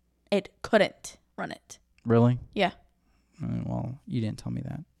it. It couldn't run it. Really? Yeah. Well, you didn't tell me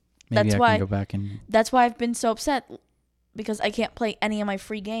that. Maybe That's I why, can go back and... That's why I've been so upset, because I can't play any of my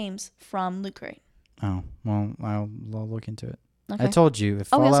free games from Loot Crate. Oh, well, I'll look into it. Okay. I told you. If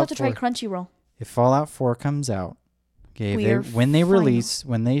we Fallout also have to 4, try Crunchyroll. If Fallout 4 comes out, okay, when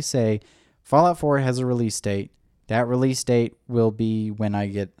they say Fallout 4 has a release date, that release date will be when I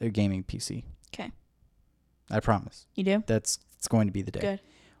get a gaming PC. Okay. I promise. You do? It's going to be the day. Good.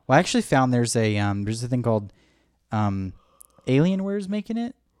 Well, I actually found there's a thing called Alienware's making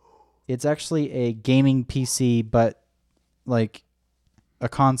it. It's actually a gaming PC, but like a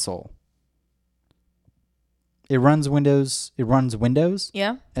console. It runs Windows.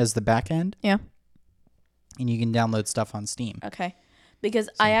 Yeah. As the back end. Yeah. And you can download stuff on Steam. Okay. Because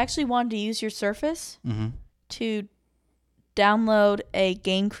I actually wanted to use your Surface Mm-hmm. to download a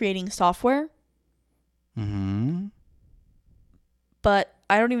game creating software. Mm-hmm. But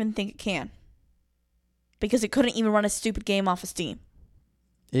I don't even think it can. Because it couldn't even run a stupid game off of Steam.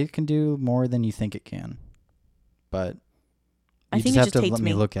 It can do more than you think it can. But I you think just it have just to let hates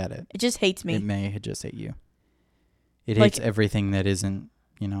me me. look at it. It just hates me. It may just hate you. It Like- hates everything that isn't,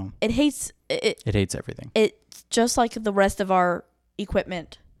 It hates it. it hates everything. It's just like the rest of our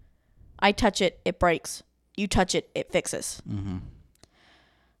equipment. I touch it, it breaks. You touch it, it fixes. Mm-hmm.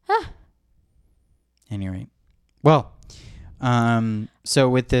 Huh. Any rate. Well, so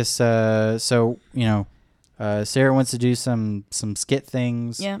with this, Sarah wants to do some skit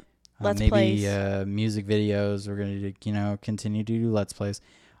things. Yeah. Let's maybe plays. Music videos. We're going to, continue to do Let's Plays.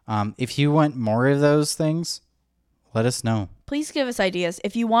 If you want more of those things, let us know. Please give us ideas.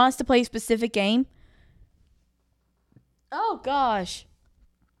 If you want us to play a specific game. Oh, gosh.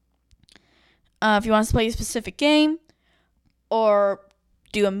 If you want us to play a specific game, or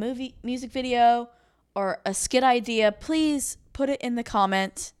do a music video, or a skit idea, please put it in the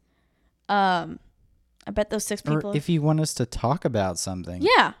comments. I bet those 6 people. Or if you want us to talk about something.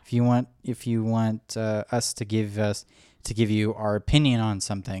 Yeah. If you want us to give you our opinion on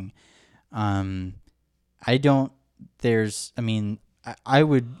something. I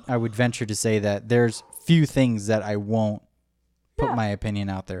would venture to say that there's few things that I won't put my opinion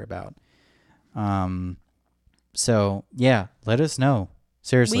out there about. So yeah, let us know.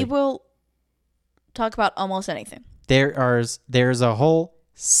 Seriously. We will talk about almost anything. There's a whole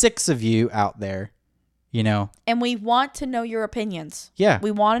 6 of you out there, And we want to know your opinions. Yeah.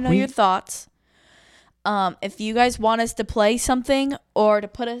 We want to know your thoughts. If you guys want us to play something or to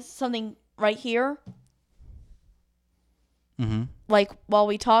put something right here, like while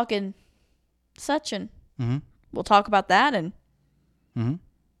we talk and such, and we'll talk about that. And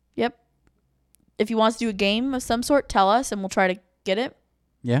yep, if you want us to do a game of some sort, tell us, and we'll try to get it.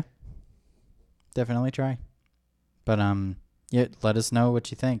 Yeah, definitely try. But yeah, let us know what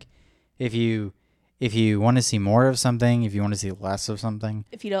you think. If you want to see more of something, if you want to see less of something,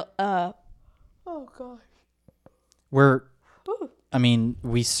 if you don't, oh gosh,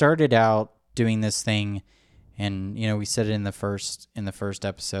 we started out doing this thing, and we said it in the first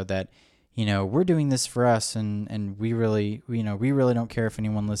episode that we're doing this for us, and we really don't care if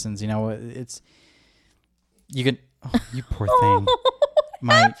anyone listens. It's you could you poor thing.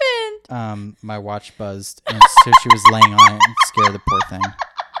 What happened? My watch buzzed, and so she was laying on it and scared the poor thing.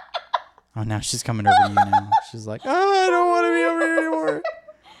 Oh, now she's coming over to you now. She's like, oh, I don't want to be over here anymore.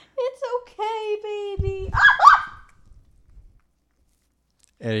 It's okay, baby.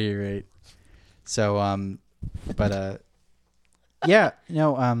 At any rate. So, yeah,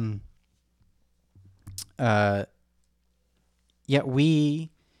 yeah, we,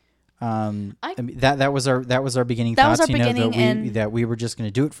 that was our beginning that thoughts, was our beginning, that we were just going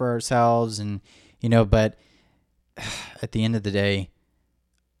to do it for ourselves, and, but at the end of the day,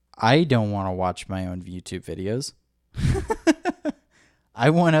 I don't want to watch my own YouTube videos. I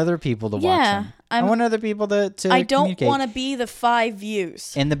want other people to watch them. I want other people to I don't communicate. Want to be the 5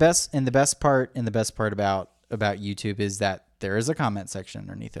 views. And the best part about YouTube is that there is a comment section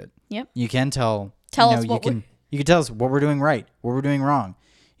underneath it. Yep. You can tell us you can tell us what we're doing right, what we're doing wrong,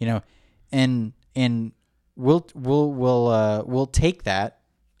 and we'll take that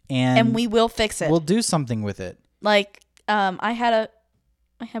and we will fix it. We'll do something with it. Like I had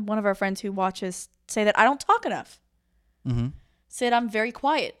one of our friends who watches say that I don't talk enough. Said I'm very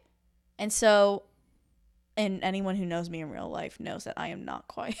quiet. And so, and anyone who knows me in real life knows that I am not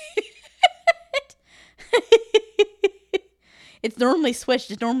quiet. It's normally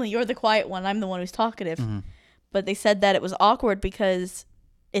switched. It's normally you're the quiet one. I'm the one who's talkative. But they said that it was awkward because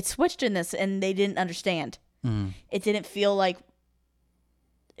it switched in this and they didn't understand. It didn't feel like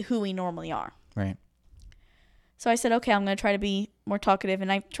who we normally are. Right. So I said, okay, I'm going to try to be more talkative. And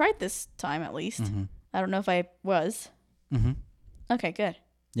I tried this time at least. I don't know if I was. Okay, good.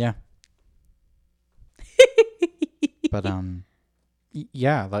 Yeah. But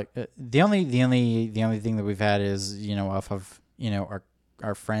yeah, like the only thing that we've had is off of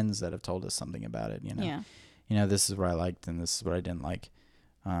our friends that have told us something about it. Yeah. This is what I liked and this is what I didn't like.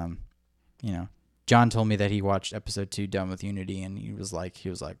 John told me that he watched episode 2 Done with Unity, and he was like,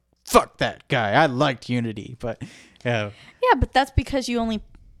 fuck that guy. I liked Unity, but yeah, but that's because you only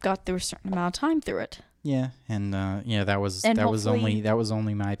got through a certain amount of time through it. Yeah, and that was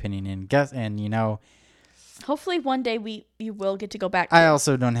only my opinion, and hopefully one day you will get to go back. I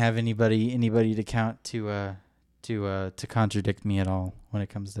also don't have anybody to count to contradict me at all when it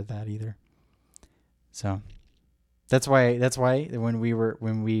comes to that either. So that's why when we were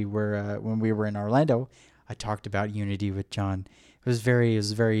in Orlando, I talked about Unity with John. It was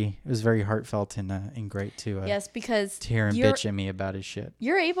very heartfelt and great to yes, because to hear him bitch at me about his shit.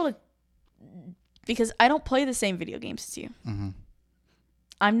 You're able to, because I don't play the same video games as you.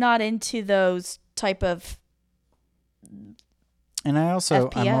 I'm not into those type of. And I'm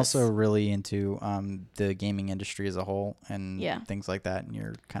FPS. also really into the gaming industry as a whole and things like that, and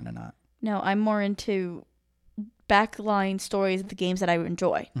you're kind of not. No, I'm more into backline stories of the games that I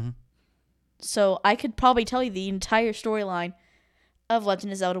enjoy. So I could probably tell you the entire storyline of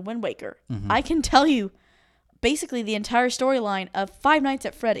Legend of Zelda Wind Waker. I can tell you basically the entire storyline of Five Nights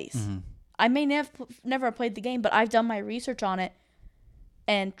at Freddy's. I may never have played the game, but I've done my research on it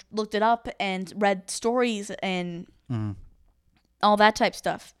and looked it up and read stories and all that type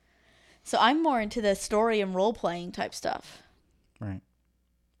stuff. So I'm more into the story and role playing type stuff. Right.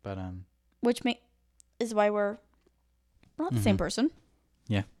 But which is why we're not the same person.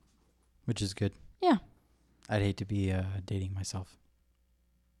 Yeah. Which is good. Yeah. I'd hate to be dating myself.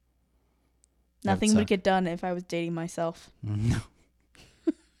 Nothing would get done if I was dating myself. No.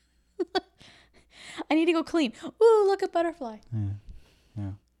 I need to go clean. Ooh, look, a butterfly.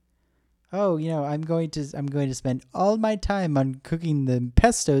 Yeah. Oh, I'm going to spend all my time on cooking the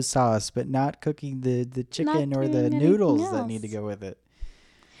pesto sauce, but not cooking the chicken or the noodles that need to go with it.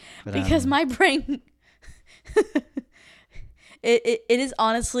 But, because my brain, it is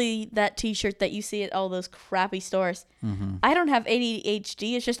honestly that T-shirt that you see at all those crappy stores. I don't have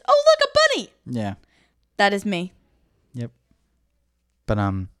ADHD. It's just, oh, look, a bunny. Yeah. That is me. Yep. But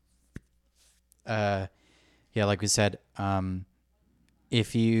yeah, like we said,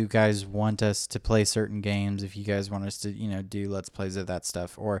 if you guys want us to play certain games, if you guys want us to, do Let's Plays of that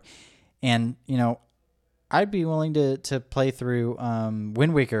stuff, and I'd be willing to play through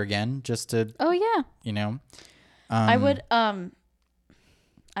Wind Waker again, just to, Oh yeah. I would. I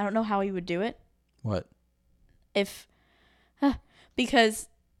don't know how he would do it. What? Because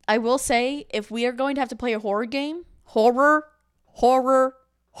I will say, if we are going to have to play a horror game,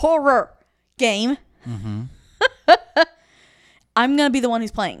 game, Mm-hmm. I'm gonna be the one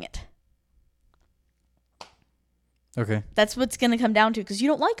who's playing it. Okay. That's what's gonna come down to, because you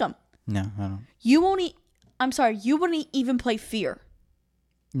don't like them. No, I don't. You won't. I'm sorry. You wouldn't even play Fear.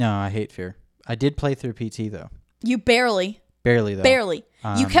 No, I hate Fear. I did play through PT though. You barely. Barely though. Barely.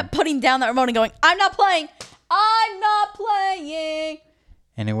 You kept putting down that remote and going, "I'm not playing. I'm not playing."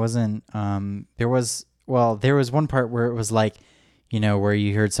 And it wasn't. There was one part where it was like, where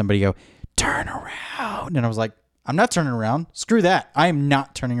you heard somebody go, "Turn around," and I was like, "I'm not turning around. Screw that. I am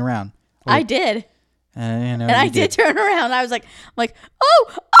not turning around." I did. And I did turn around. I was like,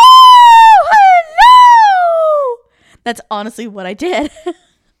 oh, hello. That's honestly what I did.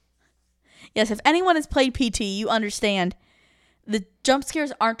 Yes, if anyone has played PT, you understand the jump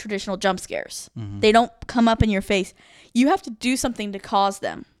scares aren't traditional jump scares. Mm-hmm. They don't come up in your face. You have to do something to cause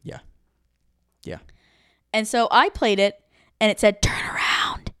them. Yeah. Yeah. And so I played it, and it said, "Turn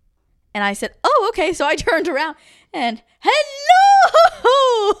around." And I said, "Oh, okay." So I turned around, and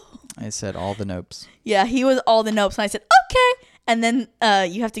hello. I said all the nopes. Yeah, he was all the nopes. And I said, "Okay." And then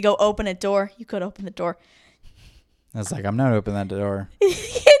you have to go open a door. You could open the door. I was like, I'm not opening that door. The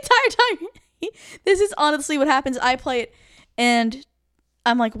entire time. This is honestly what happens. I play it, and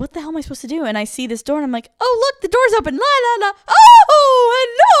I'm like, what the hell am I supposed to do? And I see this door, and I'm like, oh, look, the door's open. La, la, la.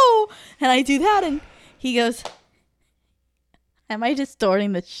 Oh, hello. And I do that, and he goes, am I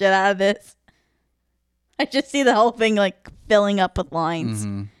distorting the shit out of this? I just see the whole thing, like, filling up with lines.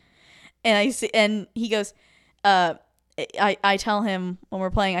 Mm-hmm. And he goes, I tell him when we're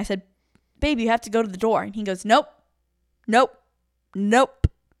playing, I said, "Babe, you have to go to the door." And he goes, "Nope. He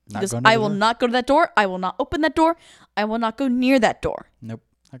goes, "I will not go to that door. I will not open that door. I will not go near that door." Nope.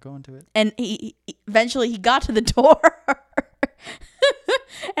 Not going to it. And he eventually he got to the door.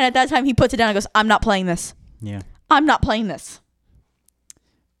 And at that time he puts it down and goes, "I'm not playing this. Yeah. I'm not playing this."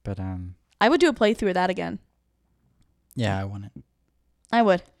 But I would do a playthrough of that again. yeah, I want it. I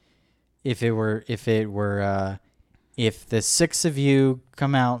would. If the 6 of you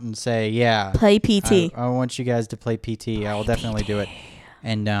come out and say, yeah, Play PT. I want you guys to play PT, I will definitely do it.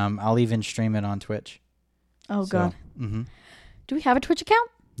 And I'll even stream it on Twitch. Oh, God. Mm-hmm. Do we have a Twitch account?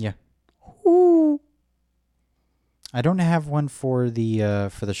 Yeah. Ooh. I don't have one for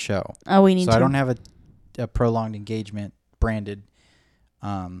the show. Oh, we need to. So I don't have a prolonged engagement branded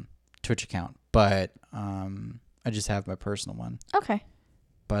Twitch account, but I just have my personal one. Okay.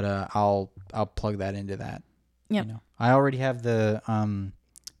 But I'll plug that into that. Yep. I already have the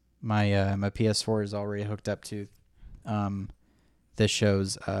my PS4 is already hooked up to this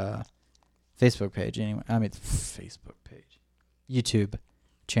show's Facebook page anyway. I mean Facebook page, YouTube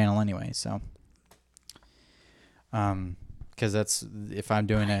channel anyway. So because that's if I'm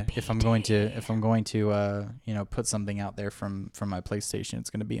going to put something out there from my PlayStation, it's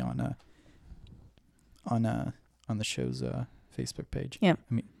going to be on the show's Facebook page. Yeah.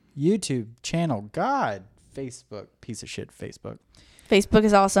 I mean YouTube channel. God, Facebook piece of shit. Facebook. Facebook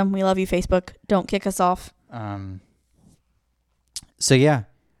is awesome. We love you, Facebook. Don't kick us off. So yeah.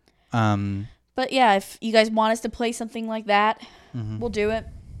 But yeah, if you guys want us to play something like that, Mm-hmm. we'll do it.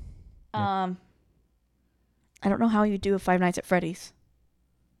 Yeah. I don't know how you do a Five Nights at Freddy's.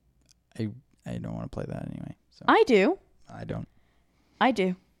 I don't want to play that anyway. So I do. I don't. I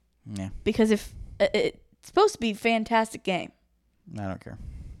do. Yeah. Because if it's supposed to be a fantastic game. I don't care.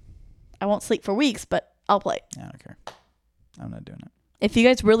 I won't sleep for weeks, but I'll play. I don't care. I'm not doing it. If you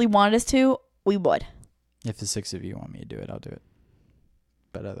guys really wanted us to, we would. If the 6 of you want me to do it, I'll do it.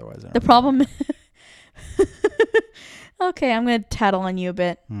 But otherwise, I don't. The problem... Okay, I'm going to tattle on you a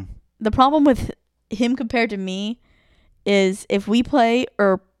bit. The problem with him compared to me is if we play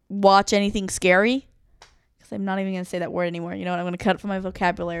or watch anything scary, because I'm not even going to say that word anymore. You know what? I'm going to cut it from my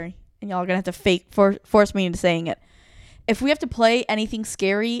vocabulary, and y'all are going to have to force me into saying it. If we have to play anything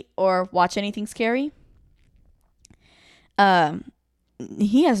scary or watch anything scary,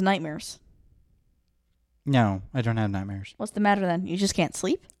 he has nightmares. No, I don't have nightmares. What's the matter then? You just can't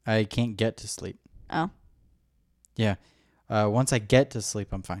sleep? I can't get to sleep. Oh. Yeah. Once I get to sleep,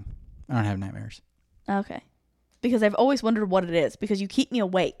 I'm fine. I don't have nightmares. Okay. Because I've always wondered what it is, because you keep me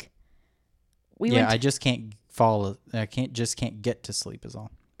awake. I just can't fall. I can't get to sleep is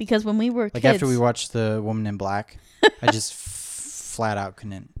all. Because when we were like kids... after we watched The Woman in Black, I just flat out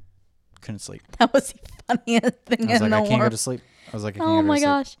couldn't sleep. That was the funniest thing I was in like, the I can't go world. to sleep. I was like, I can't Oh go to my sleep.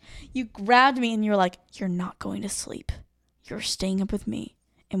 gosh. You grabbed me and you're like, you're not going to sleep. You're staying up with me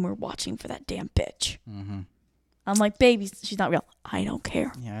and we're watching for that damn bitch. Mm-hmm. I'm like, baby, she's not real. I don't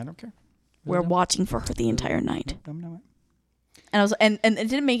care. Yeah, I don't care. We're watching for her the entire night. No. And I was, and it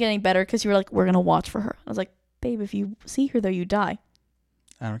didn't make it any better because you were like, we're gonna watch for her. I was like, babe, if you see her there, you die.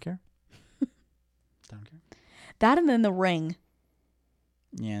 I don't care. I don't care. That and then the ring.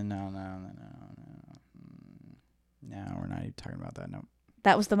 Yeah, no. No, we're not even talking about that. No.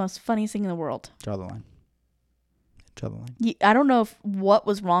 That was the most funniest thing in the world. Draw the line. I don't know what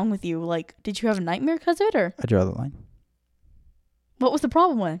was wrong with you. Like, did you have a nightmare because of it, or I draw the line. what was the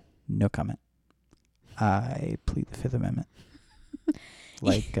problem with? No comment. I plead the Fifth Amendment.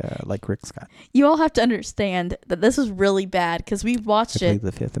 Like Rick Scott. You all have to understand that this is really bad because we watched I plead it,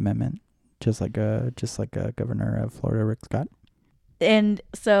 the Fifth Amendment, just like Governor of Florida, Rick Scott. and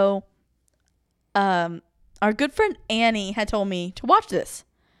so, our good friend Annie had told me to watch this,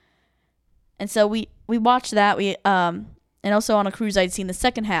 and so we watched that. And also on a cruise I'd seen the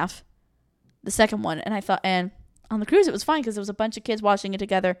second one, and I thought, and on the cruise it was fine because there was a bunch of kids watching it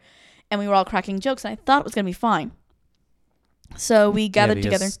together, and we were all cracking jokes, and I thought it was gonna be fine. So we gathered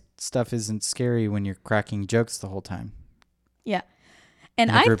together. Stuff isn't scary when you're cracking jokes the whole time. Yeah. And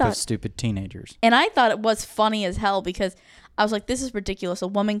in a group of stupid teenagers. And I thought it was funny as hell because I was like, this is ridiculous. A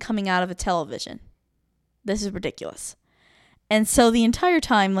woman coming out of a television. This is ridiculous. And so the entire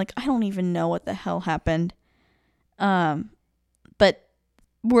time, like, I don't even know what the hell happened. But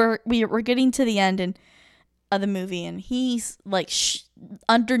we're getting to the end of the movie, and he's like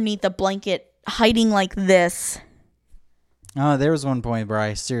underneath a blanket, hiding like this. Oh, there was one point where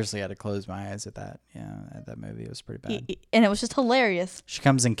I seriously had to close my eyes at that. Yeah, at that movie. It was pretty bad. And it was just hilarious. She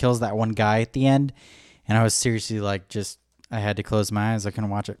comes and kills that one guy at the end, and I was seriously like, I had to close my eyes. I couldn't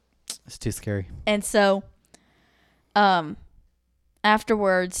watch it. It's too scary. And so,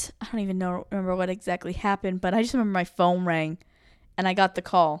 afterwards, I don't even remember what exactly happened, but I just remember my phone rang, and I got the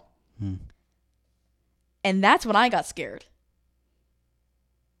call. And that's when I got scared.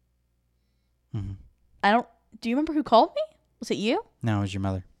 Mm-hmm. Do you remember who called me? Was it you? No, it was your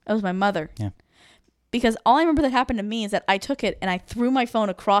mother. It was my mother. Yeah. Because all I remember that happened to me is that I took it and I threw my phone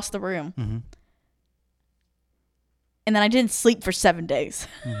across the room. Mm-hmm. And then I didn't sleep for 7 days.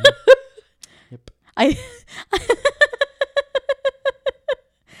 Mm-hmm. Yep.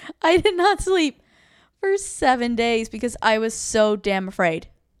 I did not sleep for 7 days because I was so damn afraid.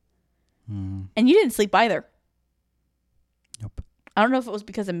 Mm-hmm. And you didn't sleep either. Nope. I don't know if it was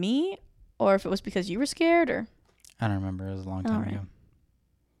because of me or if it was because you were scared, or I don't remember. It was a long time ago.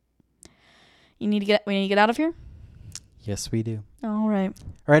 We need to get out of here? Yes, we do. All right.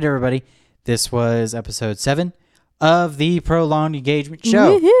 All right, everybody. This was episode 7 of the Prolonged Engagement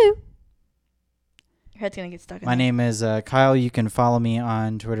Show. Woohoo! Your head's going to get stuck in My name is Kyle. You can follow me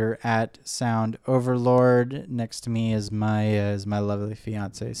on Twitter at Sound Overlord. Next to me is my lovely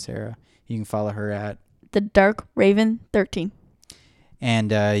fiance, Sarah. You can follow her at The Dark Raven 13.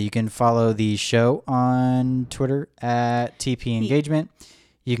 And you can follow the show on Twitter at TP Engagement.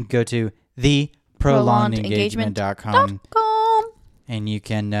 You can go to theprolongedengagement.com and you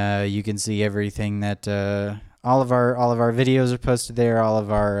can see everything that all of our videos are posted there. All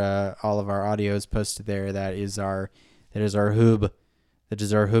of our audio is posted there. That is our hoob. That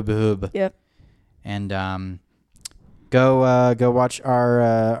is our hoob. Yep. And go watch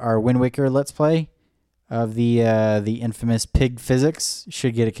our Wind Waker Let's Play of the infamous pig physics.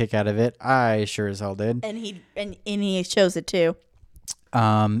 Should get a kick out of it. I sure as hell did. And he shows it too.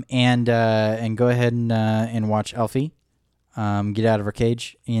 And go ahead and watch Elphie. Get out of her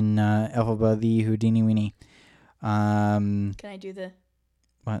cage in Elphaba the Houdini Weenie. Can I do the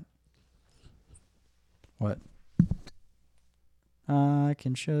what? I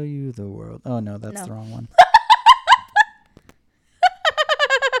can show you the world. Oh no, that's the wrong one.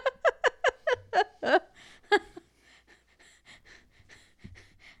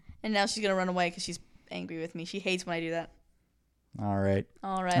 And now she's gonna run away because she's angry with me. She hates when I do that. All right.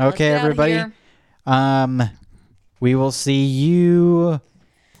 Okay, everybody. We will see you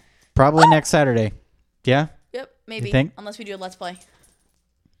probably next Saturday. Yeah? Yep, maybe. You think? Unless we do a Let's Play.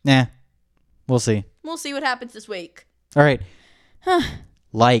 Nah. We'll see. We'll see what happens this week. All right.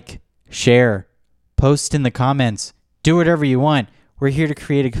 Like, share, post in the comments, do whatever you want. We're here to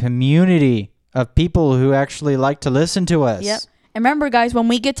create a community of people who actually like to listen to us. Yep. And remember, guys, when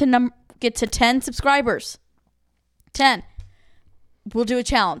we get to 10 subscribers, 10, we'll do a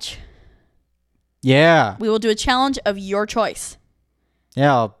challenge. Yeah. We will do a challenge of your choice.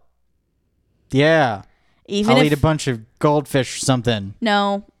 Yeah. Yeah. Even I'll if eat a bunch of goldfish or something.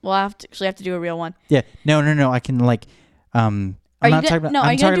 no, we'll actually have to do a real one. Yeah. No. I can like. I'm Are you not talking about. no, are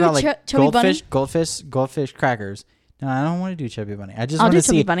I'm you gonna talking do about a like chubby bunny? goldfish crackers. No, I don't want to do chubby bunny. I just I'll want do to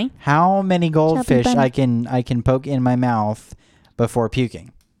chubby see bunny. how many goldfish bunny. I can poke in my mouth before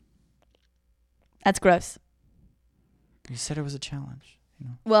puking. That's gross. You said it was a challenge. You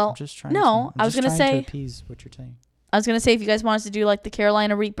know, Well, I'm just trying. no, I'm I was just gonna trying say. to appease what you're saying. I was gonna say if you guys want us to do like the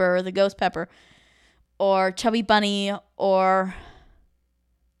Carolina Reaper or the Ghost Pepper, or chubby bunny, or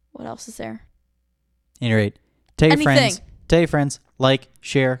what else is there? At any rate, tell your Anything. friends. Tell your friends. Like,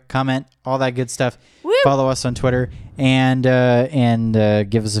 share, comment, all that good stuff. Woo! Follow us on Twitter and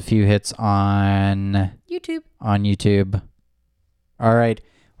give us a few hits on YouTube. All right.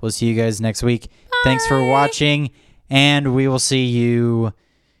 We'll see you guys next week. Bye. Thanks for watching, and we will see you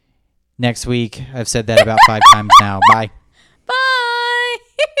next week. I've said that about 5 times now. Bye.